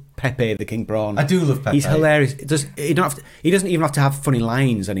love Pepe the King Prawn. I do love Pepe. He's hilarious. He doesn't even have to have funny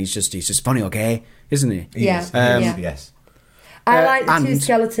lines, and he's just funny, okay, isn't he? He Yeah. is. Yeah. Yes. I like the two and-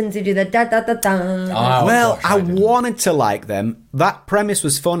 skeletons who do the da-da-da-da. Oh, Well, gosh, I didn't. wanted to like them. That premise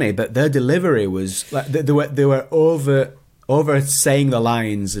was funny, but their delivery was like they were over saying the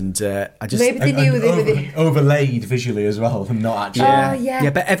lines, and I just Maybe they knew they were the... overlaid visually as well, and not actually. Oh, yeah. yeah.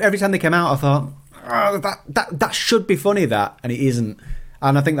 But every time they came out, I thought that should be funny, and it isn't.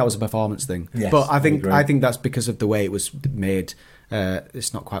 And I think that was a performance thing. Yes, but I I think agree. that's because of the way it was made.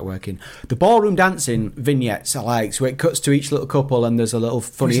 It's not quite working. The ballroom dancing vignettes I liked, where it cuts to each little couple and there's a little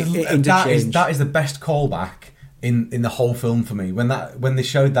funny interchange. That is the best callback in the whole film for me. When they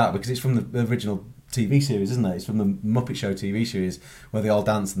showed that, because it's from the original TV series, isn't it? It's from the Muppet Show TV series where they all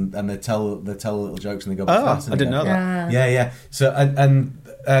dance and they tell little jokes and they go back to dancing I didn't again. know that. Yeah. So and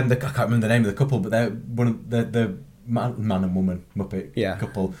I can't remember the name of the couple, but they're one of the man and woman Muppet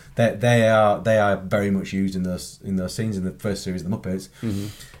couple. They are very much used in those scenes in the first series of the Muppets.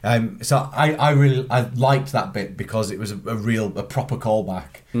 Mm-hmm. So I liked that bit because it was a proper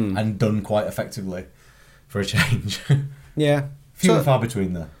callback and done quite effectively for a change. Yeah. Few and far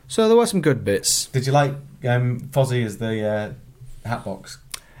between there. So there were some good bits. Did you like Fozzie as the Hatbox?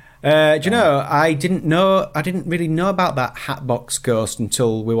 Do you know, I didn't really know about that Hatbox ghost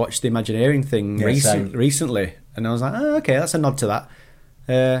until we watched the Imagineering thing recently. And I was like, oh, okay, that's a nod to that.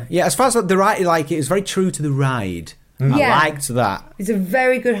 As far as the ride, it was very true to the ride. Yeah. I liked that. It's a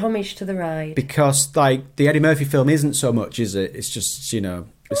very good homage to the ride. Because, the Eddie Murphy film isn't so much, is it? It's just,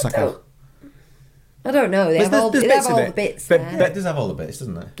 it's I don't know. They have all, there's they bits have of all it. the bits But- there. But it does have all the bits,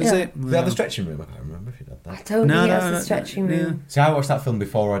 doesn't it? Does Yeah. it? They have the stretching room. I can't remember if it had I that. don't No, think no, that's no, the stretching yeah. room. See, I watched that film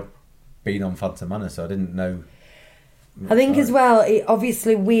before I'd been on Phantom Manor, so I didn't know. I think as well,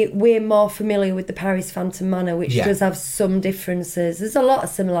 obviously we're more familiar with the Paris Phantom Manor, which Yeah. does have some differences. There's a lot of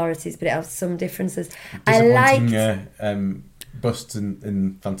similarities, but it has some differences. I liked... busts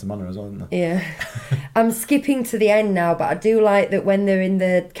in Phantom Manor as well, isn't there? Yeah. I'm skipping to the end now, but I do like that when they're in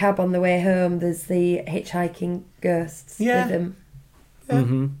the cab on the way home, there's the hitchhiking ghosts Yeah. with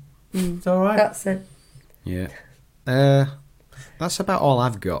them. It's all right. That's it. Yeah. That's about all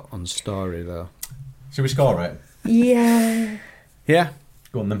I've got on story, though. Should we score it? Yeah. Yeah.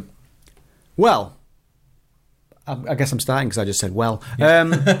 Go on then. Well, I guess I'm starting because I just said well.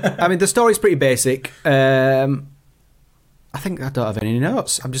 I mean, the story's pretty basic. I think I don't have any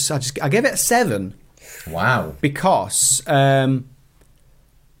notes. I gave it a 7 Wow. because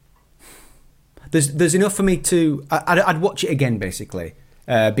there's enough for me to. I'd watch it again basically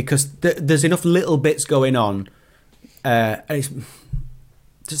because there's enough little bits going on. And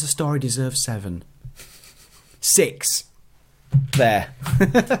does the story deserve 7? 6. There.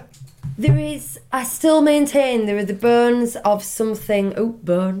 There is, I still maintain there are the bones of something,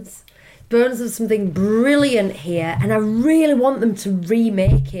 bones of something brilliant here, and I really want them to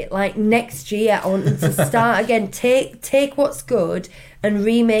remake it, like next year. I want them to start again, take what's good and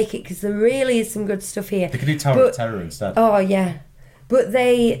remake it, because there really is some good stuff here. They could do Tower of Terror instead. Oh yeah, but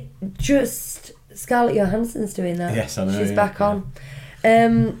they just, Scarlett Johansson's doing that. Yes, I know, She's yeah, back yeah.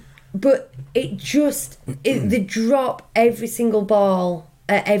 on. But they drop every single ball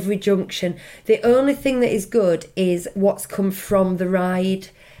at every junction. The only thing that is good is what's come from the ride,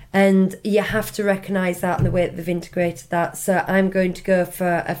 and you have to recognise that in the way that they've integrated that. So I'm going to go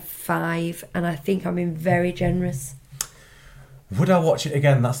for a 5, and I think I'm being very generous. Would I watch it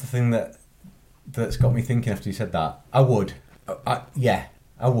again? That's the thing that's got me thinking after you said that. I would. I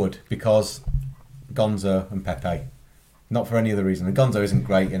would, because Gonzo and Pepe. Not for any other reason. And Gonzo isn't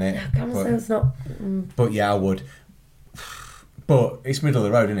great in it. Gonzo's not... But yeah, I would. But it's middle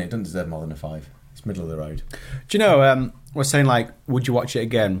of the road, isn't it? It doesn't deserve more than a 5. It's middle of the road. Do you know, we're saying, would you watch it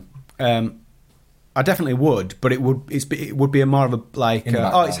again? I definitely would, but it would be a more of a like, In the it's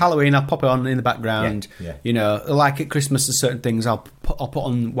background. Halloween, I'll pop it on in the background. Yeah. You know, like at Christmas, there's certain things I'll put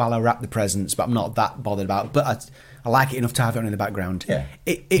on while I wrap the presents, but I'm not that bothered about. But I like it enough to have it on in the background. Yeah.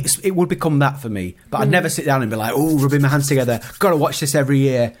 It would become that for me, but I'd never sit down and be like, oh, rubbing my hands together. Got to watch this every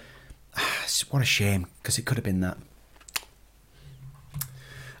year. What a shame, because it could have been that.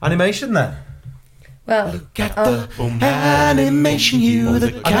 Animation then. Well, Get the animation you,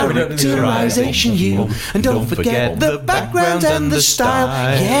 the I know we don't do this right. characterization you, and don't forget the background and the style.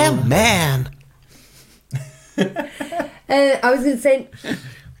 Yeah, man. I was going to say,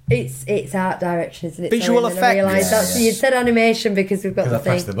 it's art direction, isn't it? Visual Sorry, and then I effects. realised that's you said animation because we've got Because the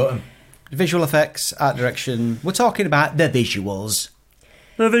I pressed thing. the button. Visual effects, art direction. We're talking about the visuals.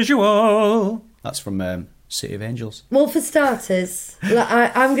 The visual. That's from City of Angels. Well, for starters,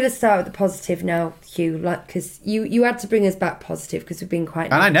 I'm going to start with the positive now, Hugh, because you had to bring us back positive because we've been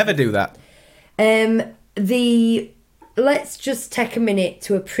quite. And I never do that. Let's just take a minute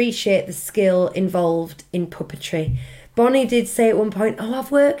to appreciate the skill involved in puppetry. Bonnie did say at one point, "Oh,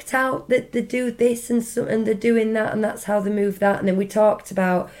 I've worked out that they do this and they're doing that, and that's how they move that." And then we talked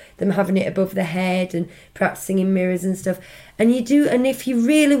about them having it above the head and practicing in mirrors and stuff. And you do, and if you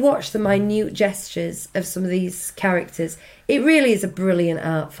really watch the minute gestures of some of these characters, it really is a brilliant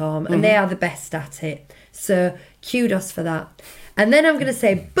art form, and they are the best at it. So kudos for that. And then I'm going to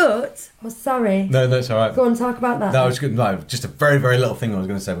say, sorry. No, it's all right. Go on, talk about that. No, I was good. No, just a very, very little thing I was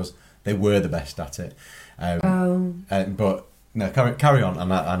going to say was they were the best at it. But no, carry on,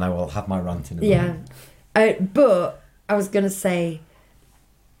 and I will have my rant in a Yeah. moment. But I was going to say,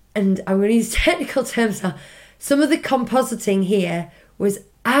 and I'm going to use technical terms now, some of the compositing here was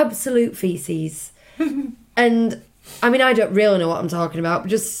absolute feces. And I mean, I don't really know what I'm talking about,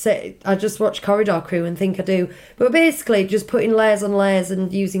 but I just watch Corridor Crew and think I do. But basically, just putting layers on layers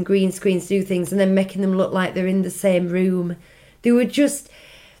and using green screens to do things and then making them look like they're in the same room. They were just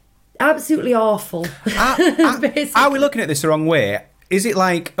absolutely awful. Are we looking at this the wrong way? Is it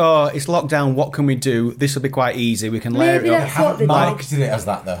like, oh, it's lockdown, what can we do? This will be quite easy, we can layer Maybe it up. that's what they did. Marketed it as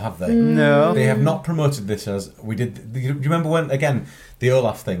that, though, have they? No. They have not promoted this as we did. Do you remember when, again, the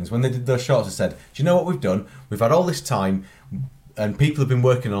Olaf things, when they did those shorts, they said, do you know what we've done? We've had all this time, and people have been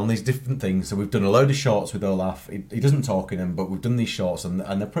working on these different things, so we've done a load of shorts with Olaf. He doesn't talk in them, but we've done these shorts, and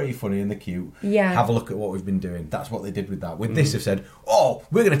they're pretty funny and they're cute. Yeah. Have a look at what we've been doing. That's what they did with that. With this, they've said, oh,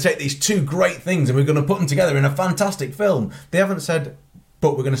 we're going to take these two great things and we're going to put them together in a fantastic film. They haven't said,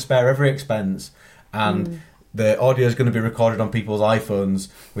 but we're going to spare every expense, and the audio is going to be recorded on people's iPhones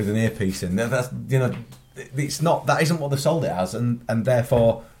with an earpiece in. That's, it's not. That isn't what they sold it as, and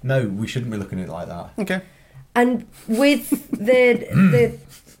therefore, no, we shouldn't be looking at it like that. Okay. And with the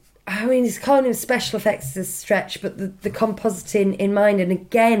I mean, it's calling them special effects is a stretch, but the compositing in mind, and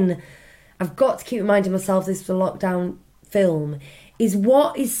again, I've got to keep reminding myself this was a lockdown film, is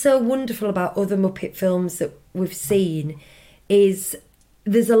what is so wonderful about other Muppet films that we've seen is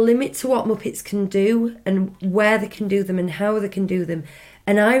there's a limit to what Muppets can do and where they can do them and how they can do them.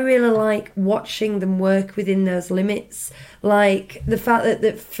 And I really like watching them work within those limits. Like the fact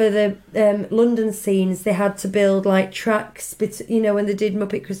that for the London scenes, they had to build like tracks, when they did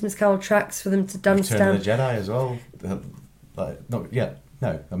Muppet Christmas Carol, tracks for them to dance Return down. of the Jedi as well. It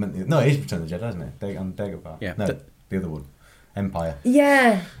is Return of the Jedi, isn't it? Dagobah. Yeah. No, the other one, Empire.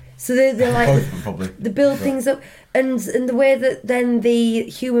 Yeah. So they're like Both of them, probably. they build things up, and the way that then the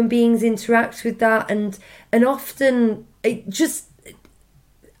human beings interact with that, and often it just.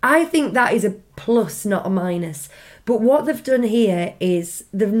 I think that is a plus, not a minus. But what they've done here is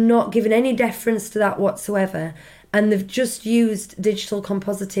they've not given any deference to that whatsoever, and they've just used digital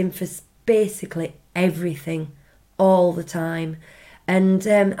compositing for basically everything, all the time. And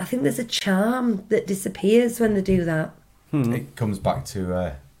I think there's a charm that disappears when they do that. It comes back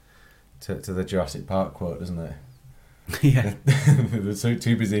to the Jurassic Park quote, doesn't it? Yeah. They were so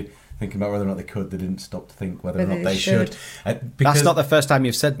too busy thinking about whether or not they could. They didn't stop to think whether or not they should. That's not the first time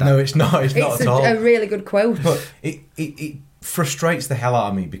you've said that. No, it's not. It's not It's at all. a really good quote. But it frustrates the hell out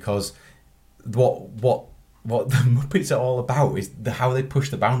of me because what the Muppets are all about is how they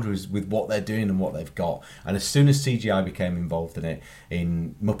push the boundaries with what they're doing and what they've got. And as soon as CGI became involved in it,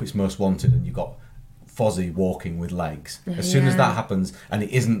 in Muppets Most Wanted, and you got Fozzie walking with legs. As soon as that happens, and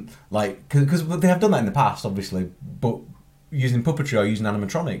it isn't like because they have done that in the past, obviously, but using puppetry or using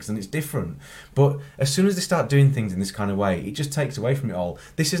animatronics, and it's different. But as soon as they start doing things in this kind of way, it just takes away from it all.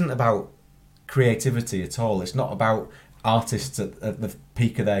 This isn't about creativity at all. It's not about artists at the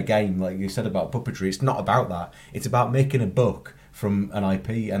peak of their game, like you said about puppetry. It's not about that. It's about making a buck from an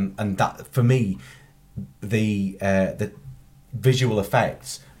IP, and that for me, the visual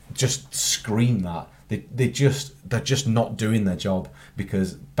effects just scream that. They're just not doing their job,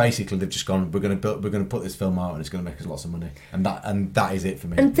 because basically they've just gone, we're going to put this film out and it's going to make us lots of money, and that is it for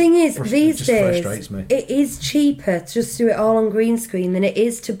me. And thing is, these just days frustrates me. it is cheaper to just do it all on green screen than it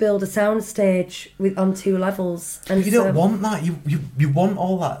is to build a soundstage on 2 levels. And You don't want that. You want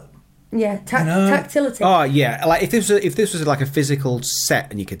all that. Yeah, tactility. Oh yeah, like if this was like a physical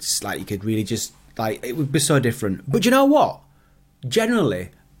set and you could really just like, it would be so different. But you know what? Generally,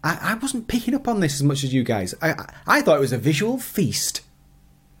 I wasn't picking up on this as much as you guys. I thought it was a visual feast.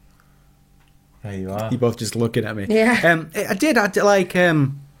 There you are. You're both just looking at me. Yeah. I did like.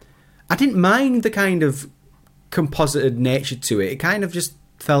 I didn't mind the kind of composited nature to it. It kind of just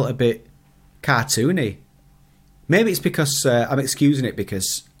felt a bit cartoony. Maybe it's because I'm excusing it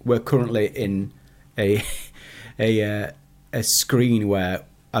because we're currently in a screen where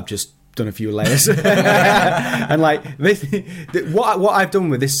I've just done a few layers, and like this, what I've done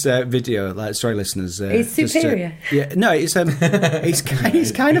with this video, like, sorry listeners, it's superior. It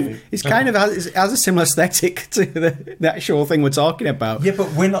has a similar aesthetic to the actual thing we're talking about. Yeah,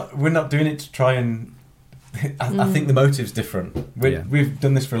 but we're not doing it to try and. I think the motive's different. We've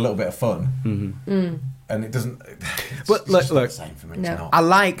done this for a little bit of fun, and it doesn't. But look, the same for me. No. It's not. I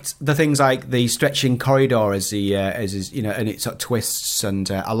liked the things like the stretching corridor as his, and it sort of twists, and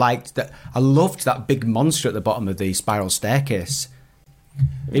I liked that. I loved that big monster at the bottom of the spiral staircase.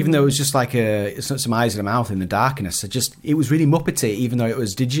 Even though it was just like some eyes and a mouth in the darkness, it was really Muppety, even though it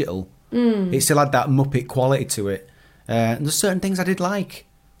was digital. It still had that Muppet quality to it. And there's certain things I did like.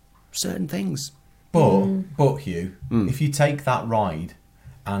 Certain things. But Hugh, if you take that ride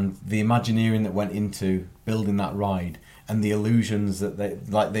and the Imagineering that went into building that ride and the illusions that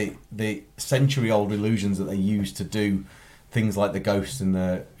the century-old illusions that they used to do things like the ghosts in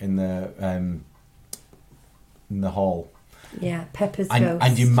the hall, Pepper's and, ghost,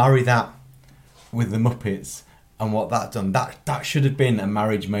 and you marry that with the Muppets and what that done, that should have been a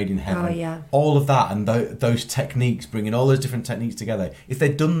marriage made in heaven. Oh, yeah. All of that and those techniques, bringing all those different techniques together. If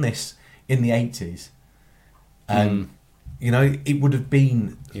they'd done this in the 80s, it would have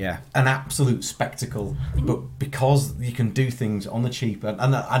been an absolute spectacle. But because you can do things on the cheap, and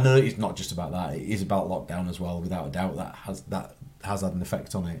I know it's not just about that, it is about lockdown as well, without a doubt, that has had an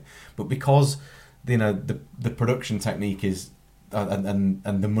effect on it. But because the production technique is and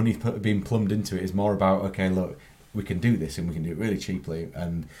the money being plumbed into it is more about, okay, look, we can do this and we can do it really cheaply,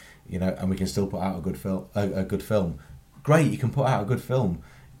 and and we can still put out a good film. Great, you can put out a good film.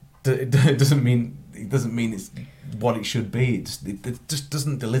 It doesn't mean it's what it should be. It just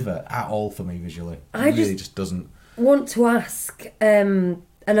doesn't deliver at all for me visually. It really just doesn't. Want to ask, and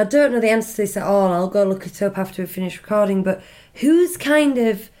I don't know the answer to this at all. I'll go look it up after we finish recording. But who's kind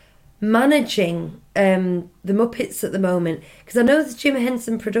of managing the Muppets at the moment? Because I know there's Jim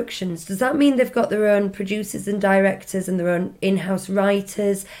Henson Productions. Does that mean they've got their own producers and directors and their own in-house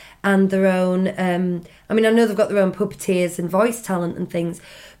writers and their own? I know they've got their own puppeteers and voice talent and things.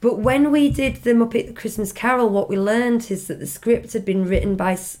 But when we did the Muppet Christmas Carol, what we learned is that the script had been written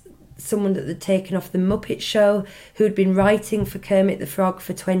by someone that had taken off the Muppet Show, who had been writing for Kermit the Frog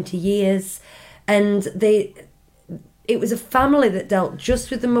for 20 years. And it was a family that dealt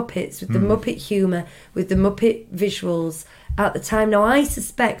just with the Muppets, with the Muppet humour, with the Muppet visuals at the time. Now, I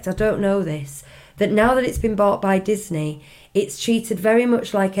suspect, I don't know this, that now that it's been bought by Disney, it's treated very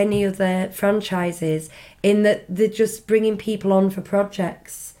much like any other franchises, in that they're just bringing people on for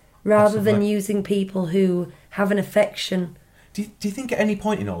projects rather than using people who have an affection. Do you think at any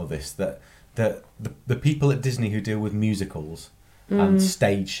point in all of this that the people at Disney who deal with musicals and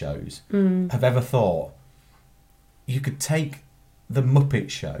stage shows have ever thought you could take the Muppet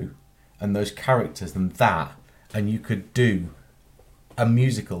Show and those characters and you could do a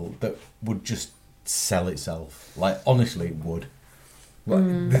musical that would just sell itself? Like, honestly, it would.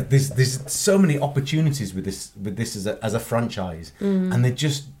 There's so many opportunities with this as a franchise, and they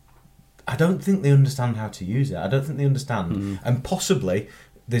just, I don't think they understand how to use it. I don't think they understand, and possibly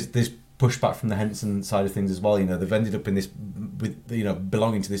there's pushback from the Henson side of things as well. They've ended up in this with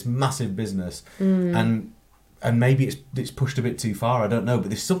belonging to this massive business, and maybe it's pushed a bit too far. I don't know, but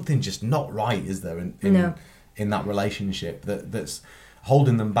there's something just not right, is there, in that relationship that's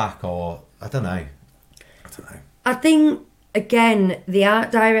holding them back, or I don't know. I think, again, the art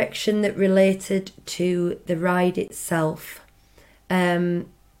direction that related to the ride itself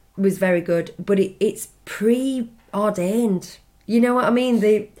was very good, but it's preordained. You know what I mean?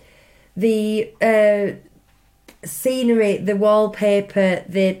 The scenery, the wallpaper,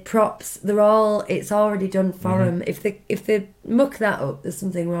 the props, it's already done for them. If they muck that up, there's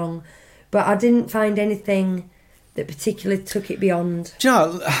something wrong. But I didn't find anything that particularly took it beyond? Do you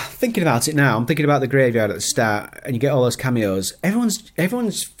know, thinking about it now, I'm thinking about the graveyard at the start, and you get all those cameos. Everyone's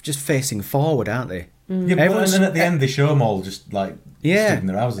just facing forward, aren't they? Yeah, and then at the end they show them all just like stood in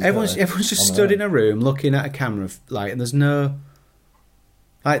their houses. Everyone's just stood in a room looking at a camera, like, and there's no.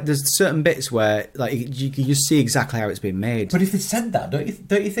 Like, there's certain bits where, like, you just see exactly how it's been made. But if they said that, don't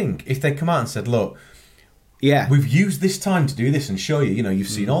you think? If they come out and said, look, yeah, we've used this time to do this and show you, you've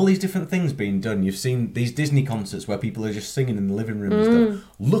seen all these different things being done. You've seen these Disney concerts where people are just singing in the living room and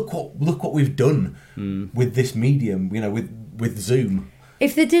stuff. Look what we've done with this medium, with Zoom.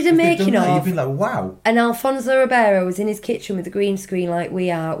 If they did a making of, you'd be like, wow. And Alfonso Ribeiro was in his kitchen with the green screen like we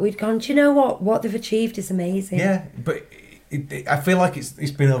are, we'd gone, do you know what? What they've achieved is amazing. Yeah, but I feel like it's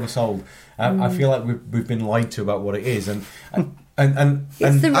been oversold. I feel like we've been lied to about what it is, and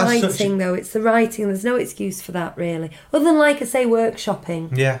it's the writing though. It's the writing. There's no excuse for that really, other than, like I say,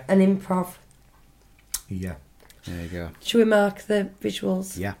 workshopping. Yeah. And improv. Yeah. there you go. Should we mark the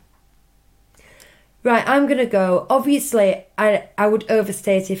visuals? Yeah. Right, I'm going to go. Obviously, I would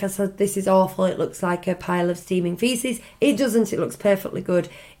overstate it if I said this is awful, it looks like a pile of steaming feces. It doesn't, it looks perfectly good.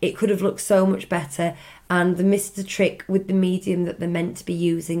 It could have looked so much better, and they missed the trick with the medium that they're meant to be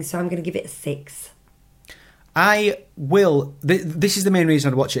using, so I'm going to give it a 6. I will. This is the main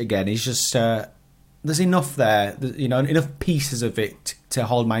reason I'd watch it again. Is just there's enough there, enough pieces of it to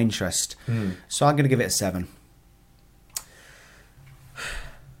hold my interest. So I'm going to give it a 7.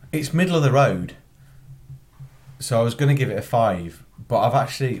 It's middle of the road. So I was going to give it a 5, but I've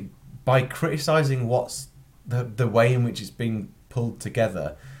actually, by criticising what's the way in which it's being pulled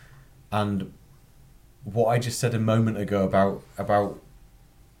together, and what I just said a moment ago about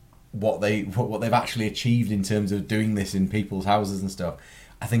what they've actually achieved in terms of doing this in people's houses and stuff,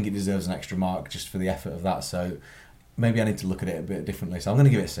 I think it deserves an extra mark just for the effort of that. So maybe I need to look at it a bit differently. So I'm going to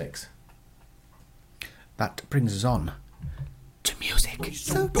give it a 6. That brings us on to music.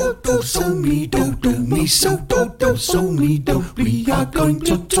 So do, so me do, me so do, so me do. We are going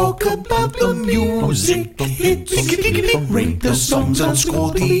to talk about the music hits. Rate the songs and score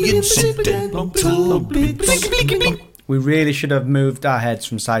the incidental bits. We really should have moved our heads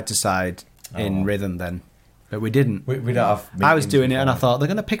from side to side in rhythm then, but we didn't. We don't have. I was doing it and I thought they're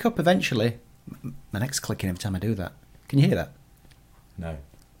going to pick up eventually. My neck's clicking every time I do that. Can you hear that? No.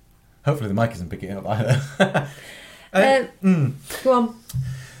 Hopefully the mic isn't picking it up either. Go on.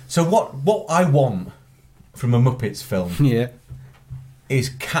 So what I want from a Muppets film Yeah. is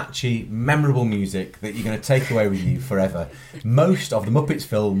catchy, memorable music that you're going to take away with you forever. Most of the Muppets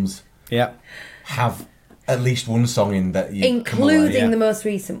films Yeah. have at least one song in that you Including the most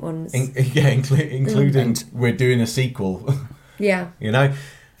recent ones. including we're doing a sequel. Yeah.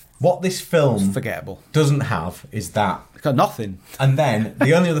 What this film Forgettable. doesn't have is that. It's got nothing. And then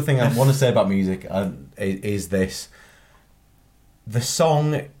the only other thing I want to say about music is this. The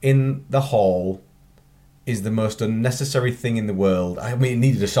song in the hall is the most unnecessary thing in the world. I mean, it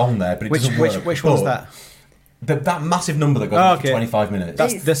needed a song there, but it doesn't work. Which one's that? That massive number that goes on for 25 minutes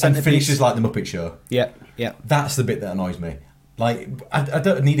That's the and centerpiece. finishes like the Muppet Show. Yeah. That's the bit that annoys me. Like, I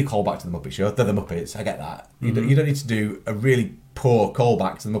don't need a callback to the Muppet Show. They're the Muppets. I get that. You don't need to do a really poor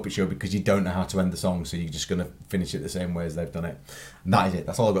callback to the Muppet Show because you don't know how to end the song, so you're just going to finish it the same way as they've done it. And that is it.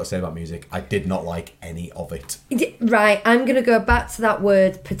 That's all I've got to say about music. I did not like any of it. Right, I'm going to go back to that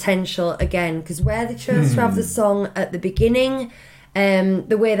word potential again, because where they chose to have the song at the beginning,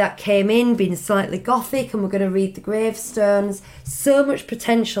 the way that came in, being slightly gothic, and we're going to read the gravestones, so much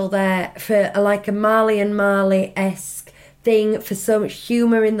potential there for like a Marley and Marley-esque thing, for so much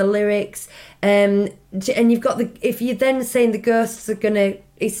humour in the lyrics. And you've got if you're then saying the ghosts are going to,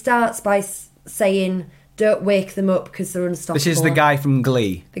 it starts by saying, don't wake them up because they're unstoppable. This is the guy from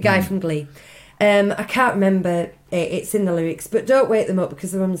Glee. The guy from Glee. I can't remember, it's in the lyrics, but don't wake them up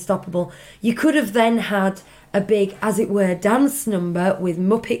because they're unstoppable. You could have then had a big, as it were, dance number with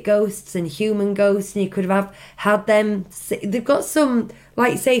Muppet ghosts and human ghosts, and you could have had them. They've got some,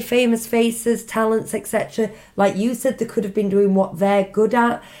 like, say, famous faces, talents, etc. Like you said, they could have been doing what they're good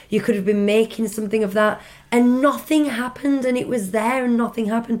at. You could have been making something of that, and nothing happened, and it was there and nothing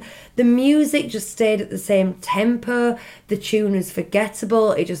happened. The music just stayed at the same tempo. The tune was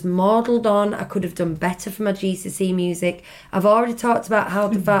forgettable. It just modelled on. I could have done better for my GCSE music. I've already talked about how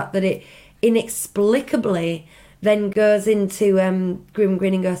the fact that it inexplicably then goes into Grim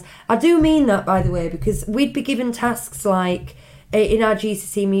Grinning Ghost. I do mean that, by the way, because we'd be given tasks like in our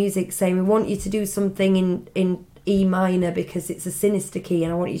GCSE music saying we want you to do something in E minor because it's a sinister key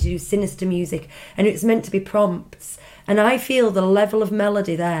and I want you to do sinister music, and it's meant to be prompts, And I feel the level of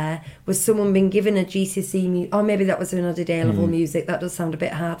melody there was someone being given a GCSE, or maybe that was when I did A-level music. That does sound a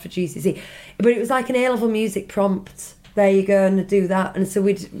bit hard for GCSE. But it was like an A-level music prompt. There you go, and do that. And so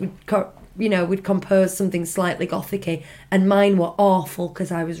we'd compose something slightly gothicy, and mine were awful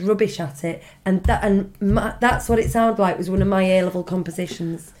because I was rubbish at it. And that's what it sounded like, was one of my A-level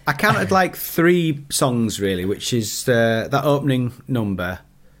compositions. I counted like 3 songs really, which is that opening number,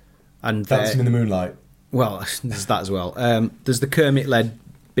 and Dancing in the Moonlight. well, there's that as well. There's the Kermit-led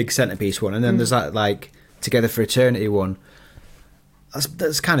big centerpiece one, and then there's that like Together for Eternity one.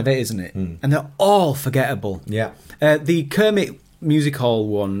 That's kind of it, isn't it? And they're all forgettable. Yeah. The Kermit Music Hall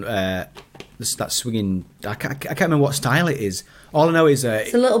one, that swinging. I can't remember what style it is. All I know is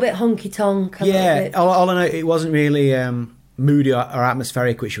It's a little bit honky tonk. yeah. All I know, it wasn't really moody or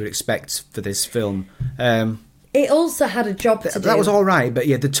atmospheric, which you would expect for this film. It also had a job to do. That was all right, but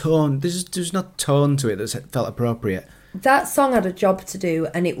yeah, the tone. There's no tone to it that felt appropriate. That song had a job to do,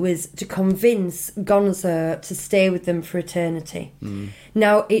 and it was to convince Gonzo to stay with them for eternity.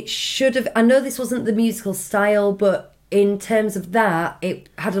 Now, it should have... I know this wasn't the musical style, but in terms of that, it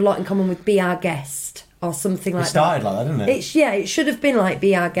had a lot in common with Be Our Guest, or something like that. It started like that, didn't it? It should have been like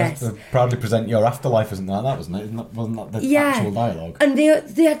Be Our Guest. Proudly present your afterlife or something like that, wasn't it? Wasn't that the actual dialogue? And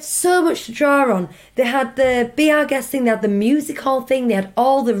they had so much to draw on. They had the Be Our Guest thing, they had the music hall thing, they had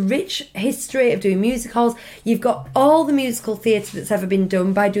all the rich history of doing music halls. You've got all the musical theatre that's ever been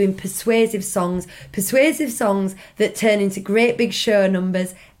done by doing persuasive songs that turn into great big show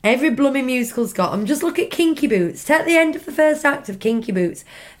numbers. Every blooming musical's got them. Just look at Kinky Boots. Take the end of the first act of Kinky Boots.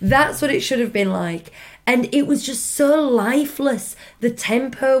 That's what it should have been like. And it was just so lifeless. The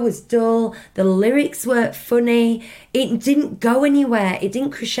tempo was dull. The lyrics weren't funny. It didn't go anywhere. It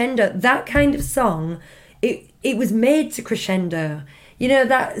didn't crescendo. That kind of song, it was made to crescendo. You know,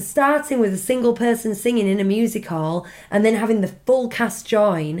 that starting with a single person singing in a music hall and then having the full cast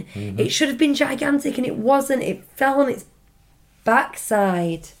join, it should have been gigantic, and it wasn't. It fell on its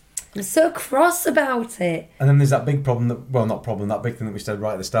backside. I'm so cross about it. And then there's that big problem that big thing that we said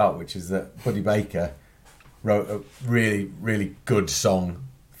right at the start, which is that Buddy Baker wrote a really, really good song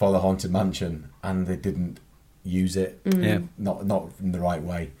for the Haunted Mansion, and they didn't use it. Not in the right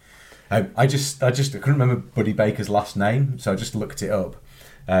way. I couldn't remember Buddy Baker's last name, so I just looked it up,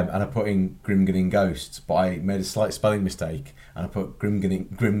 and I put in Grim Grinning Ghosts, but I made a slight spelling mistake, and I put Grim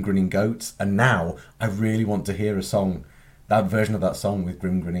Grinning Goats, and now I really want to hear that version of that song with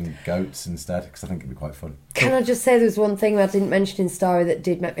Grim Grinning Goats instead, because I think it'd be quite fun. Can I just say there was one thing I didn't mention in Story that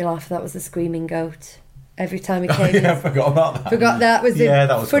did make me laugh? That was the screaming goat. Every time he came in. I forgot about that. That was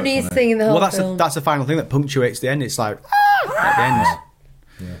the funniest thing in the whole film. That's the final thing that punctuates the end. It's like, at the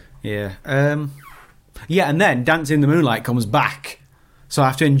end. Yeah. And then Dancing in the Moonlight comes back. So I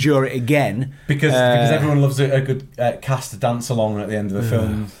have to endure it again. Because everyone loves a good cast dance along at the end of the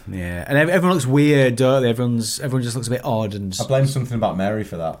film. Yeah, and everyone looks weird, don't they? Everyone just looks a bit odd. And I blame something about Mary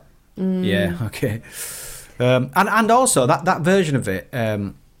for that. Yeah, okay. And also, that version of it,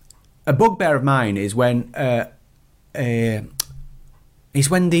 a bugbear of mine is when the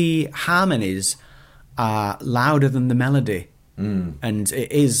harmonies are louder than the melody. And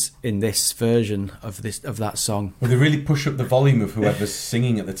it is in this version of that song. Well, they really push up the volume of whoever's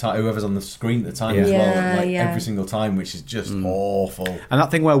singing at the time, whoever's on the screen at the time as well, every single time, which is just awful. And that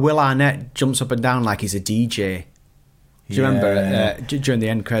thing where Will Arnett jumps up and down like he's a DJ. Do you remember during the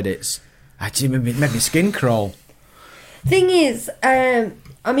end credits? It made me skin crawl. Thing is, I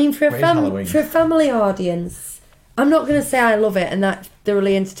mean, for a family audience, I'm not going to say I love it and that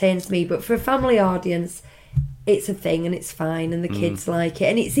thoroughly entertains me, but for a family audience, it's a thing and it's fine and the kids like it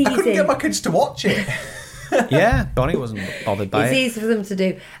and it's easy. I couldn't get my kids to watch it. Yeah, Bonnie wasn't bothered by it. It's easy for them to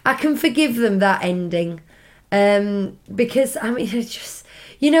do. I can forgive them that ending, because I mean, it's just,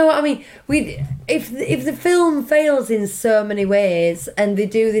 you know what I mean. If the film fails in so many ways and they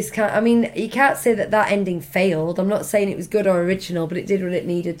do this kind, I mean, you can't say that ending failed. I'm not saying it was good or original, but it did what it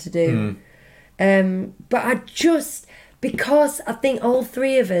needed to do. But because I think all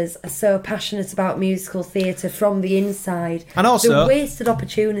three of us are so passionate about musical theatre from the inside. And also, the wasted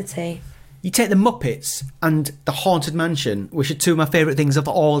opportunity. You take the Muppets and the Haunted Mansion, which are two of my favourite things of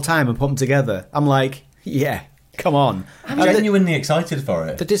all time, and put them together. I'm like, yeah, come on. I'm genuinely excited for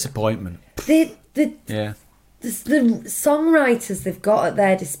it. The disappointment. The songwriters they've got at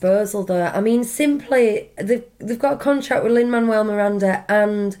their disposal, though. I mean, simply, they've got a contract with Lin-Manuel Miranda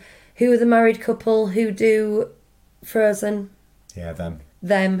and who are the married couple who do Frozen. Yeah, them.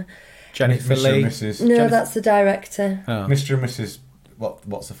 Jennifer Mr. Lee. and Mrs. No, that's the director. Oh. Mr. and Mrs.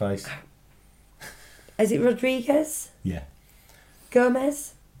 What's the face? Is it Rodriguez? Yeah.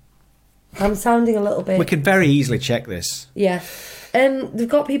 Gomez? I'm sounding a little bit... We could very easily check this. Yeah. They've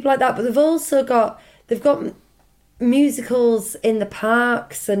got people like that, but they've also got... They've got musicals in the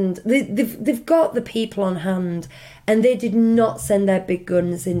parks, and they've got the people on hand, and they did not send their big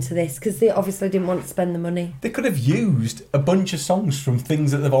guns into this because they obviously didn't want to spend the money. They could have used a bunch of songs from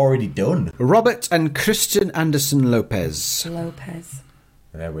things that they've already done. Robert and Christian Anderson Lopez.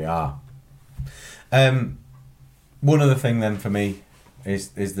 There we are. One other thing then for me is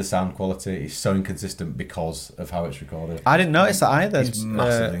the sound quality. It's so inconsistent because of how it's recorded. I didn't notice that either. It's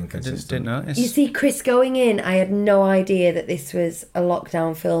massively inconsistent. Didn't notice. You see, Chris, going in, I had no idea that this was a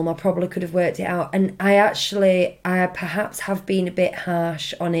lockdown film. I probably could have worked it out. And I perhaps have been a bit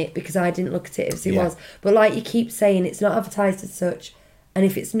harsh on it because I didn't look at it as it was. But like you keep saying, it's not advertised as such. And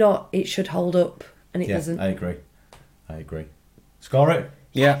if it's not, it should hold up. And it doesn't. I agree. Score it?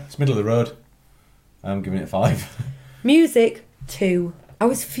 Yeah. It's middle of the road. I'm giving it 5. Music, 2. I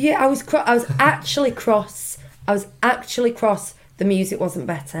was actually cross. The music wasn't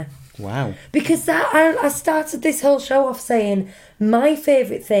better. Wow. Because I started this whole show off saying my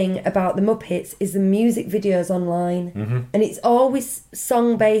favourite thing about the Muppets is the music videos online. Mm-hmm. And it's always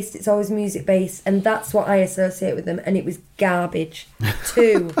song-based, it's always music-based, and that's what I associate with them, and it was garbage.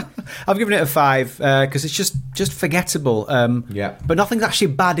 2. I've given it a 5 because it's just forgettable. Yeah. But nothing's actually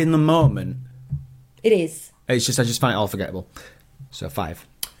bad in the moment. It is. It's just I just find it all forgettable. So 5.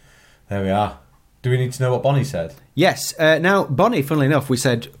 There we are. Do we need to know what Bonnie said? Yes. Now, Bonnie, funnily enough, we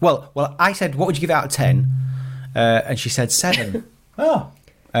said... Well, I said, what would you give it out of 10? And she said 7. Oh.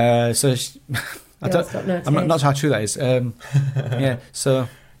 So... I'm not sure how true that is. Yeah, so...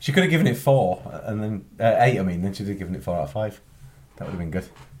 She could have given it 4, and then... 8, I mean. Then she'd have given it 4 out of 5. That would have been good.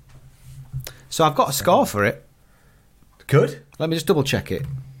 So I've got a score for it. Good. Let me just double check it.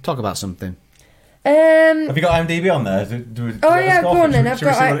 Talk about something. Have you got IMDb on there? Go on then.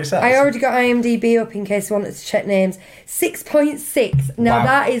 I already got IMDb up in case you wanted to check names. 6.6. Now Wow.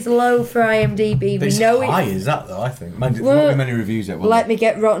 that is low for IMDb. It's We know high, it's... is that though? I think. There won't be many reviews yet. Let me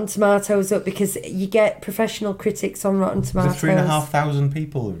get Rotten Tomatoes up because you get professional critics on Rotten Tomatoes. 3,500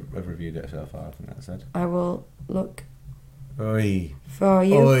 people have reviewed it so far. I think that said. I will look Oi. for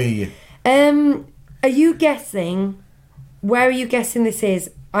you. Oi. Are you guessing? Where are you guessing this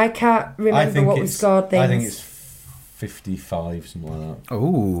is? I can't remember what we scored things. I think it's 55, something like that.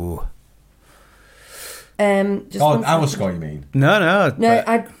 Ooh. Our score, you mean? No.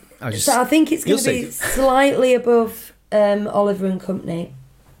 I think it's going to be slightly above Oliver and Company,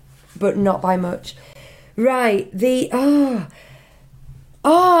 but not by much. Right. I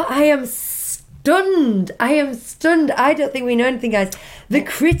am stunned. I don't think we know anything, guys. The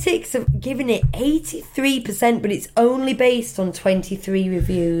critics have given it 83%, but it's only based on 23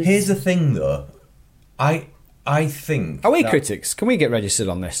 reviews. Here's the thing, though. I think... Are we critics? Can we get registered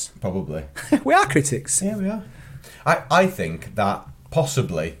on this? Probably. We are critics. Yeah, we are. I think that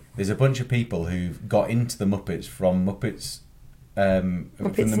possibly there's a bunch of people who've got into the Muppets from Muppets... from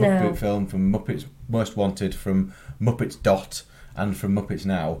the Muppet film, from Muppets Most Wanted, from Muppets Dot, and from Muppets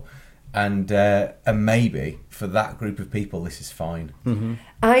Now... And maybe for that group of people, this is fine. Mm-hmm.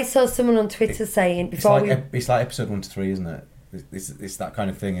 I saw someone on Twitter saying it's like episode 1 to 3, isn't it? It's that kind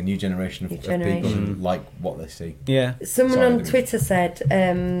of thing. A new generation of people who like what they see. Yeah. Someone on Twitter said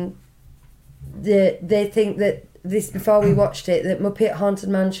they think that this before we watched it that Muppet Haunted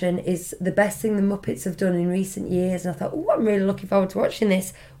Mansion is the best thing the Muppets have done in recent years. And I thought, I'm really looking forward to watching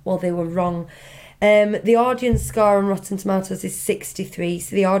this. Well, they were wrong. The audience score on Rotten Tomatoes is 63,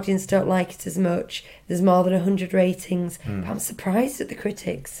 so the audience don't like it as much. There's more than 100 ratings. But I'm surprised at the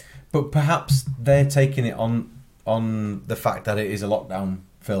critics. But perhaps they're taking it on the fact that it is a lockdown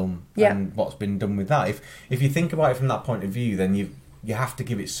film and what's been done with that. If you think about it from that point of view, then you have to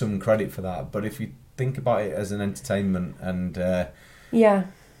give it some credit for that. But if you think about it as an entertainment and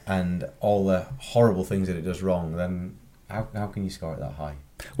all the horrible things that it does wrong, then how can you score it that high?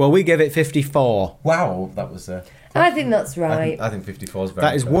 Well, we gave it 54. Wow, that was... I think that's right. I think 54 is very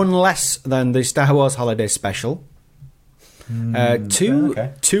That is fair. one less than the Star Wars Holiday Special. Two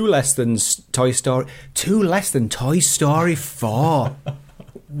less than Toy Story. 2 less than Toy Story 4.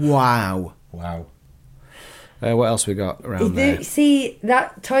 Wow. Wow. What else we got around there? See,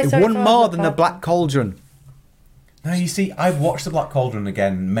 that Toy Story 4... One more than The Black Cauldron. No, you see, I've watched The Black Cauldron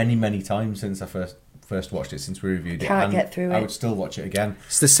again many, many times since I first watched it, since we reviewed it. Can't get through it. I would still watch it again.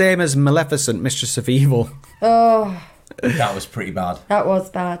 It's the same as Maleficent, Mistress of Evil. Oh, That was pretty bad. that was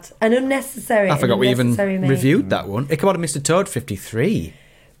bad. And unnecessary. I forgot we even Unnecessary, mate. reviewed that one. Ichabod and Mr. Toad, 53.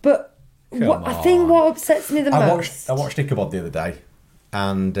 But I think what upsets me the most... I watched Ichabod the other day,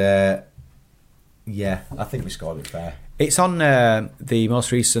 and I think we scored it fair. It's on the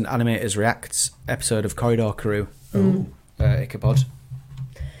most recent Animators Reacts episode of Corridor Crew. Ichabod.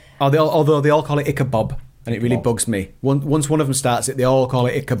 Although they all call it Ichabob, and it really bugs me. Once one of them starts it, they all call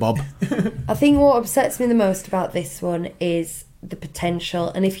it Ichabob. I think what upsets me the most about this one is the potential.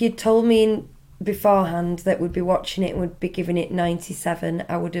 And if you'd told me beforehand that we'd be watching it and would be giving it 97,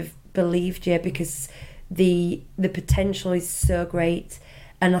 I would have believed you, because the potential is so great.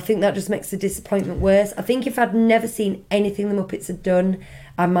 And I think that just makes the disappointment worse. I think if I'd never seen anything the Muppets had done,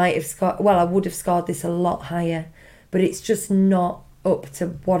 I might have scored... Well, I would have scored this a lot higher. But it's just not up to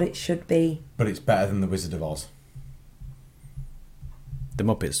what it should be. But it's better than The Wizard of Oz. The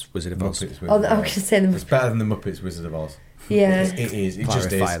Muppets Wizard of Oz. I was going to say the... It's better than The Muppets Wizard of Oz. Yeah. It is. It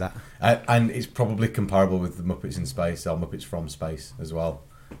just is. That. And it's probably comparable with The Muppets in Space or Muppets from Space as well,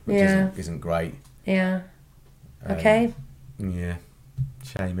 which isn't great. Yeah. Okay. Yeah.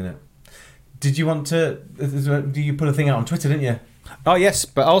 Shame, innit? Did you want to... You put a thing out on Twitter, didn't you? Oh, yes,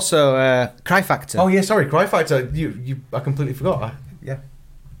 but also Cry Factor. Oh, yeah, sorry, Cry Factor. I completely forgot. Yeah.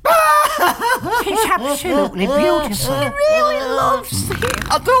 It's absolutely beautiful. He really loves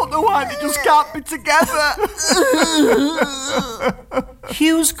it. I don't know why they just can't be together.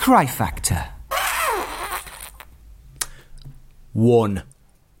 Hugh's Cry Factor. 1.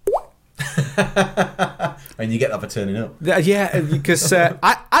 And you get that for turning up. Yeah, because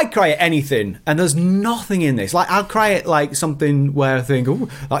I cry at anything, and there's nothing in this. Like, I'll cry at like something where I think, oh,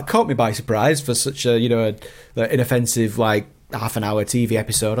 that caught me by surprise for such a, an inoffensive, like, half an hour TV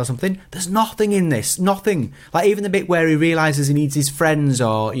episode or something. There's nothing in this. Nothing. Like, even the bit where he realises he needs his friends,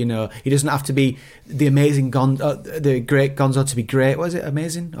 or, he doesn't have to be the amazing the great Gonzo to be great. What is it?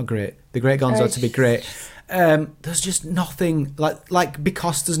 Amazing or great? The great Gonzo to be great. There's just nothing, like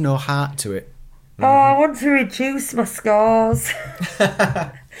because there's no heart to it. Oh, I want to reduce my scores.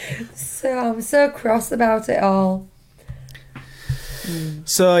 So I'm so cross about it all.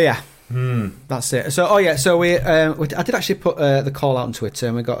 So yeah, that's it. So we I did actually put the call out on Twitter,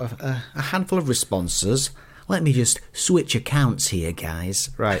 and we got a handful of responses. Let me just switch accounts here,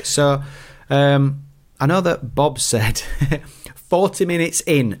 guys. Right. So I know that Bob said 40 minutes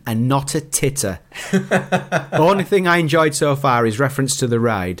in and not a titter. The only thing I enjoyed so far is reference to the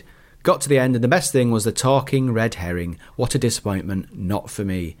ride. Got to the end, and the best thing was the talking red herring. What a disappointment. Not for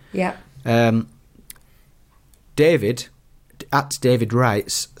me. Yeah. David, at David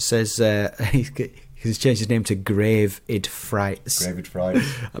Wrights, says he's changed his name to Grave Id Frights. Grave Id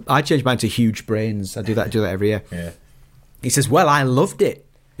Frights. I changed mine to Huge Brains. I do that every year. Yeah. He says, well, I loved it.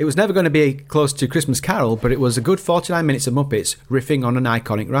 It was never going to be close to Christmas Carol, but it was a good 49 minutes of Muppets riffing on an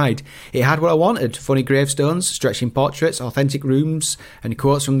iconic ride. It had what I wanted: funny gravestones, stretching portraits, authentic rooms, and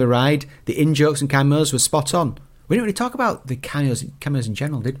quotes from the ride. The in-jokes and cameos were spot on. We didn't really talk about the cameos in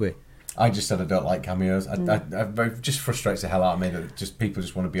general, did we? I just said I don't like cameos. It just frustrates the hell out of me that people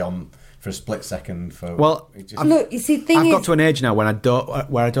just want to be on for a split second. Look, you see, I've got to an age now when I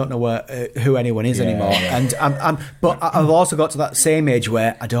don't know who anyone is anymore, and but I've also got to that same age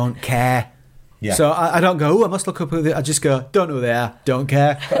where I don't care. Yeah. So I don't go, I must look up who they are. I just go, don't know who they are, don't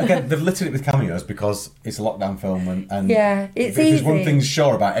care. But again, they've littered it with cameos because it's a lockdown film, and it's if easy. there's one thing's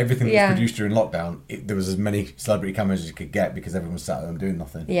sure about everything that was produced during lockdown, there was as many celebrity cameos as you could get because everyone was sat at home doing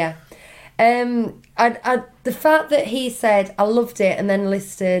nothing. Yeah. The fact that he said I loved it and then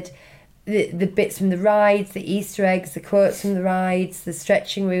listed the bits from the rides, the Easter eggs, the quotes from the rides, the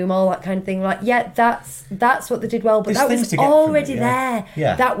stretching room, all that kind of thing. Like, that's what they did well, but that was already there.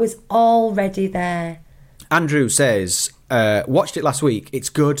 Yeah. That was already there. Andrew says, watched it last week. It's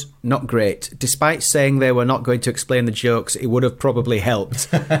good, not great. Despite saying they were not going to explain the jokes, it would have probably helped.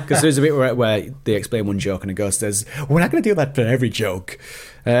 Because there's a bit where they explain one joke and a ghost says, we're not going to do that for every joke.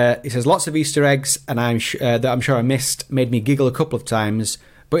 He says, lots of Easter eggs, and that I'm sure I missed, made me giggle a couple of times.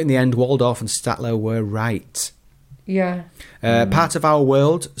 But in the end, Waldorf and Statler were right. Yeah. Part of Our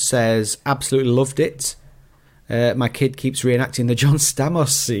World says, absolutely loved it. My kid keeps reenacting the John Stamos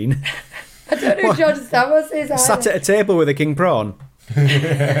scene. I don't know who John Stamos is. Sat at a table with a king prawn.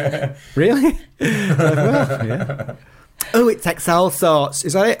 Really? Yeah. Oh, it takes all sorts.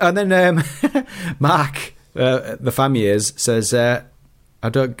 Is that it? And then Mark, the Famiers, says, I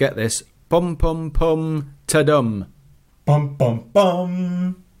don't get this. Pum pum pum ta-dum. Bum bum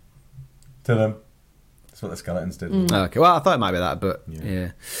bum. To them. That's what the skeletons did. Okay, well, I thought it might be that, but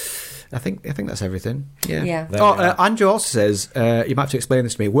yeah. I think that's everything. Yeah. Yeah. Andrew also says, you might have to explain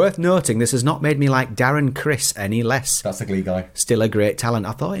this to me. Worth noting, this has not made me like Darren Criss any less. That's the Glee guy. Still a great talent.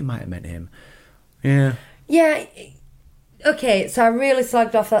 I thought it might have meant him. Yeah. Yeah. Okay, so I really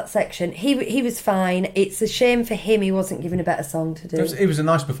slagged off that section. He was fine. It's a shame for him he wasn't given a better song to do. It was a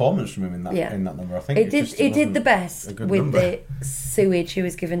nice performance from him in that number. I think It did the best with number. the sewage he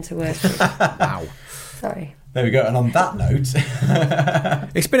was given to work with. Wow. Sorry. There we go. And on that note,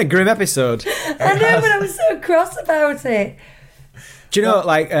 It's been a grim episode. I know, but I was so cross about it. Do you know,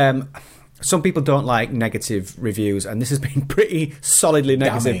 like, some people don't like negative reviews, and this has been pretty solidly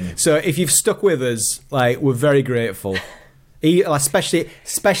negative. Damning. So if you've stuck with us, like, we're very grateful. Especially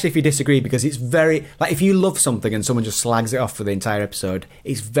if you disagree, because it's very, like, if you love something and someone just slags it off for the entire episode,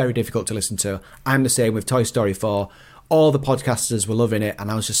 it's very difficult to listen to. I'm the same with Toy Story 4. All the podcasters were loving it,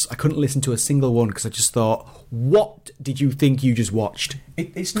 and I couldn't listen to a single one because I just thought, what did you think you just watched?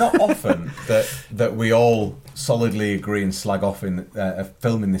 it's not often that we all solidly agree and slag off in a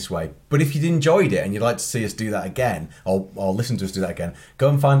film in this way. But if you'd enjoyed it and you'd like to see us do that again, or listen to us do that again, go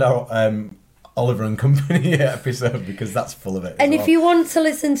and find our Oliver and Company episode, because that's full of it. And if you want to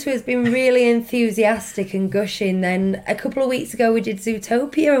listen to us being really enthusiastic and gushing, then a couple of weeks ago we did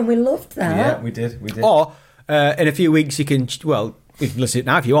Zootopia and we loved that. Yeah, we did. Or in a few weeks you can, well, you can listen to it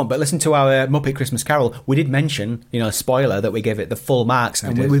now if you want, but listen to our Muppet Christmas Carol. We did mention, spoiler, that we gave it the full marks,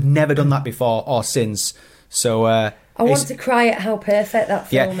 and we've never done that before or since. So I want to cry at how perfect that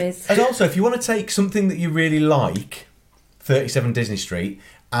film is. And also, if you want to take something that you really like, 37 Disney Street,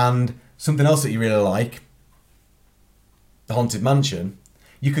 and something else that you really like, The Haunted Mansion,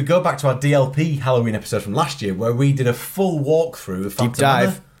 you could go back to our DLP Halloween episode from last year, where we did a full walkthrough of Phantom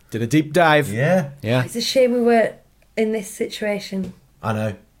Manor. Did a deep dive. Yeah. It's a shame we weren't in this situation. I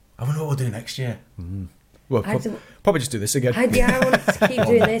know. I wonder what we'll do next year. Well, probably just do this again. I want us to keep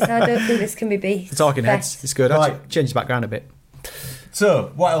doing this. I don't think this can be beat. The Talking Heads. It's good. Right. I'll change the background a bit.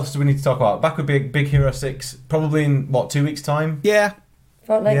 So, what else do we need to talk about? Back with Big Hero 6, probably in, 2 weeks' time? Yeah.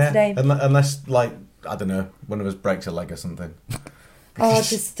 Fortnight today. Unless, I don't know, one of us breaks a leg or something.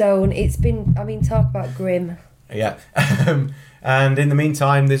 Just don't. It's been, talk about grim. Yeah. And in the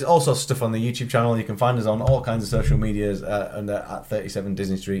meantime, there's also stuff on the YouTube channel. You can find us on all kinds of social medias at 37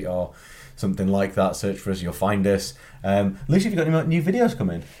 Disney Street or something like that. Search for us, you'll find us. Lucy, have you got any new videos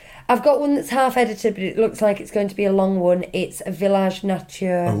coming? I've got one that's half edited, but it looks like it's going to be a long one. It's a Village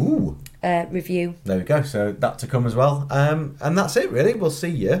Nature review. There we go. So that to come as well. And that's it, really. We'll see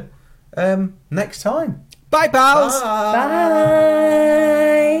you next time. Bye, pals. Bye.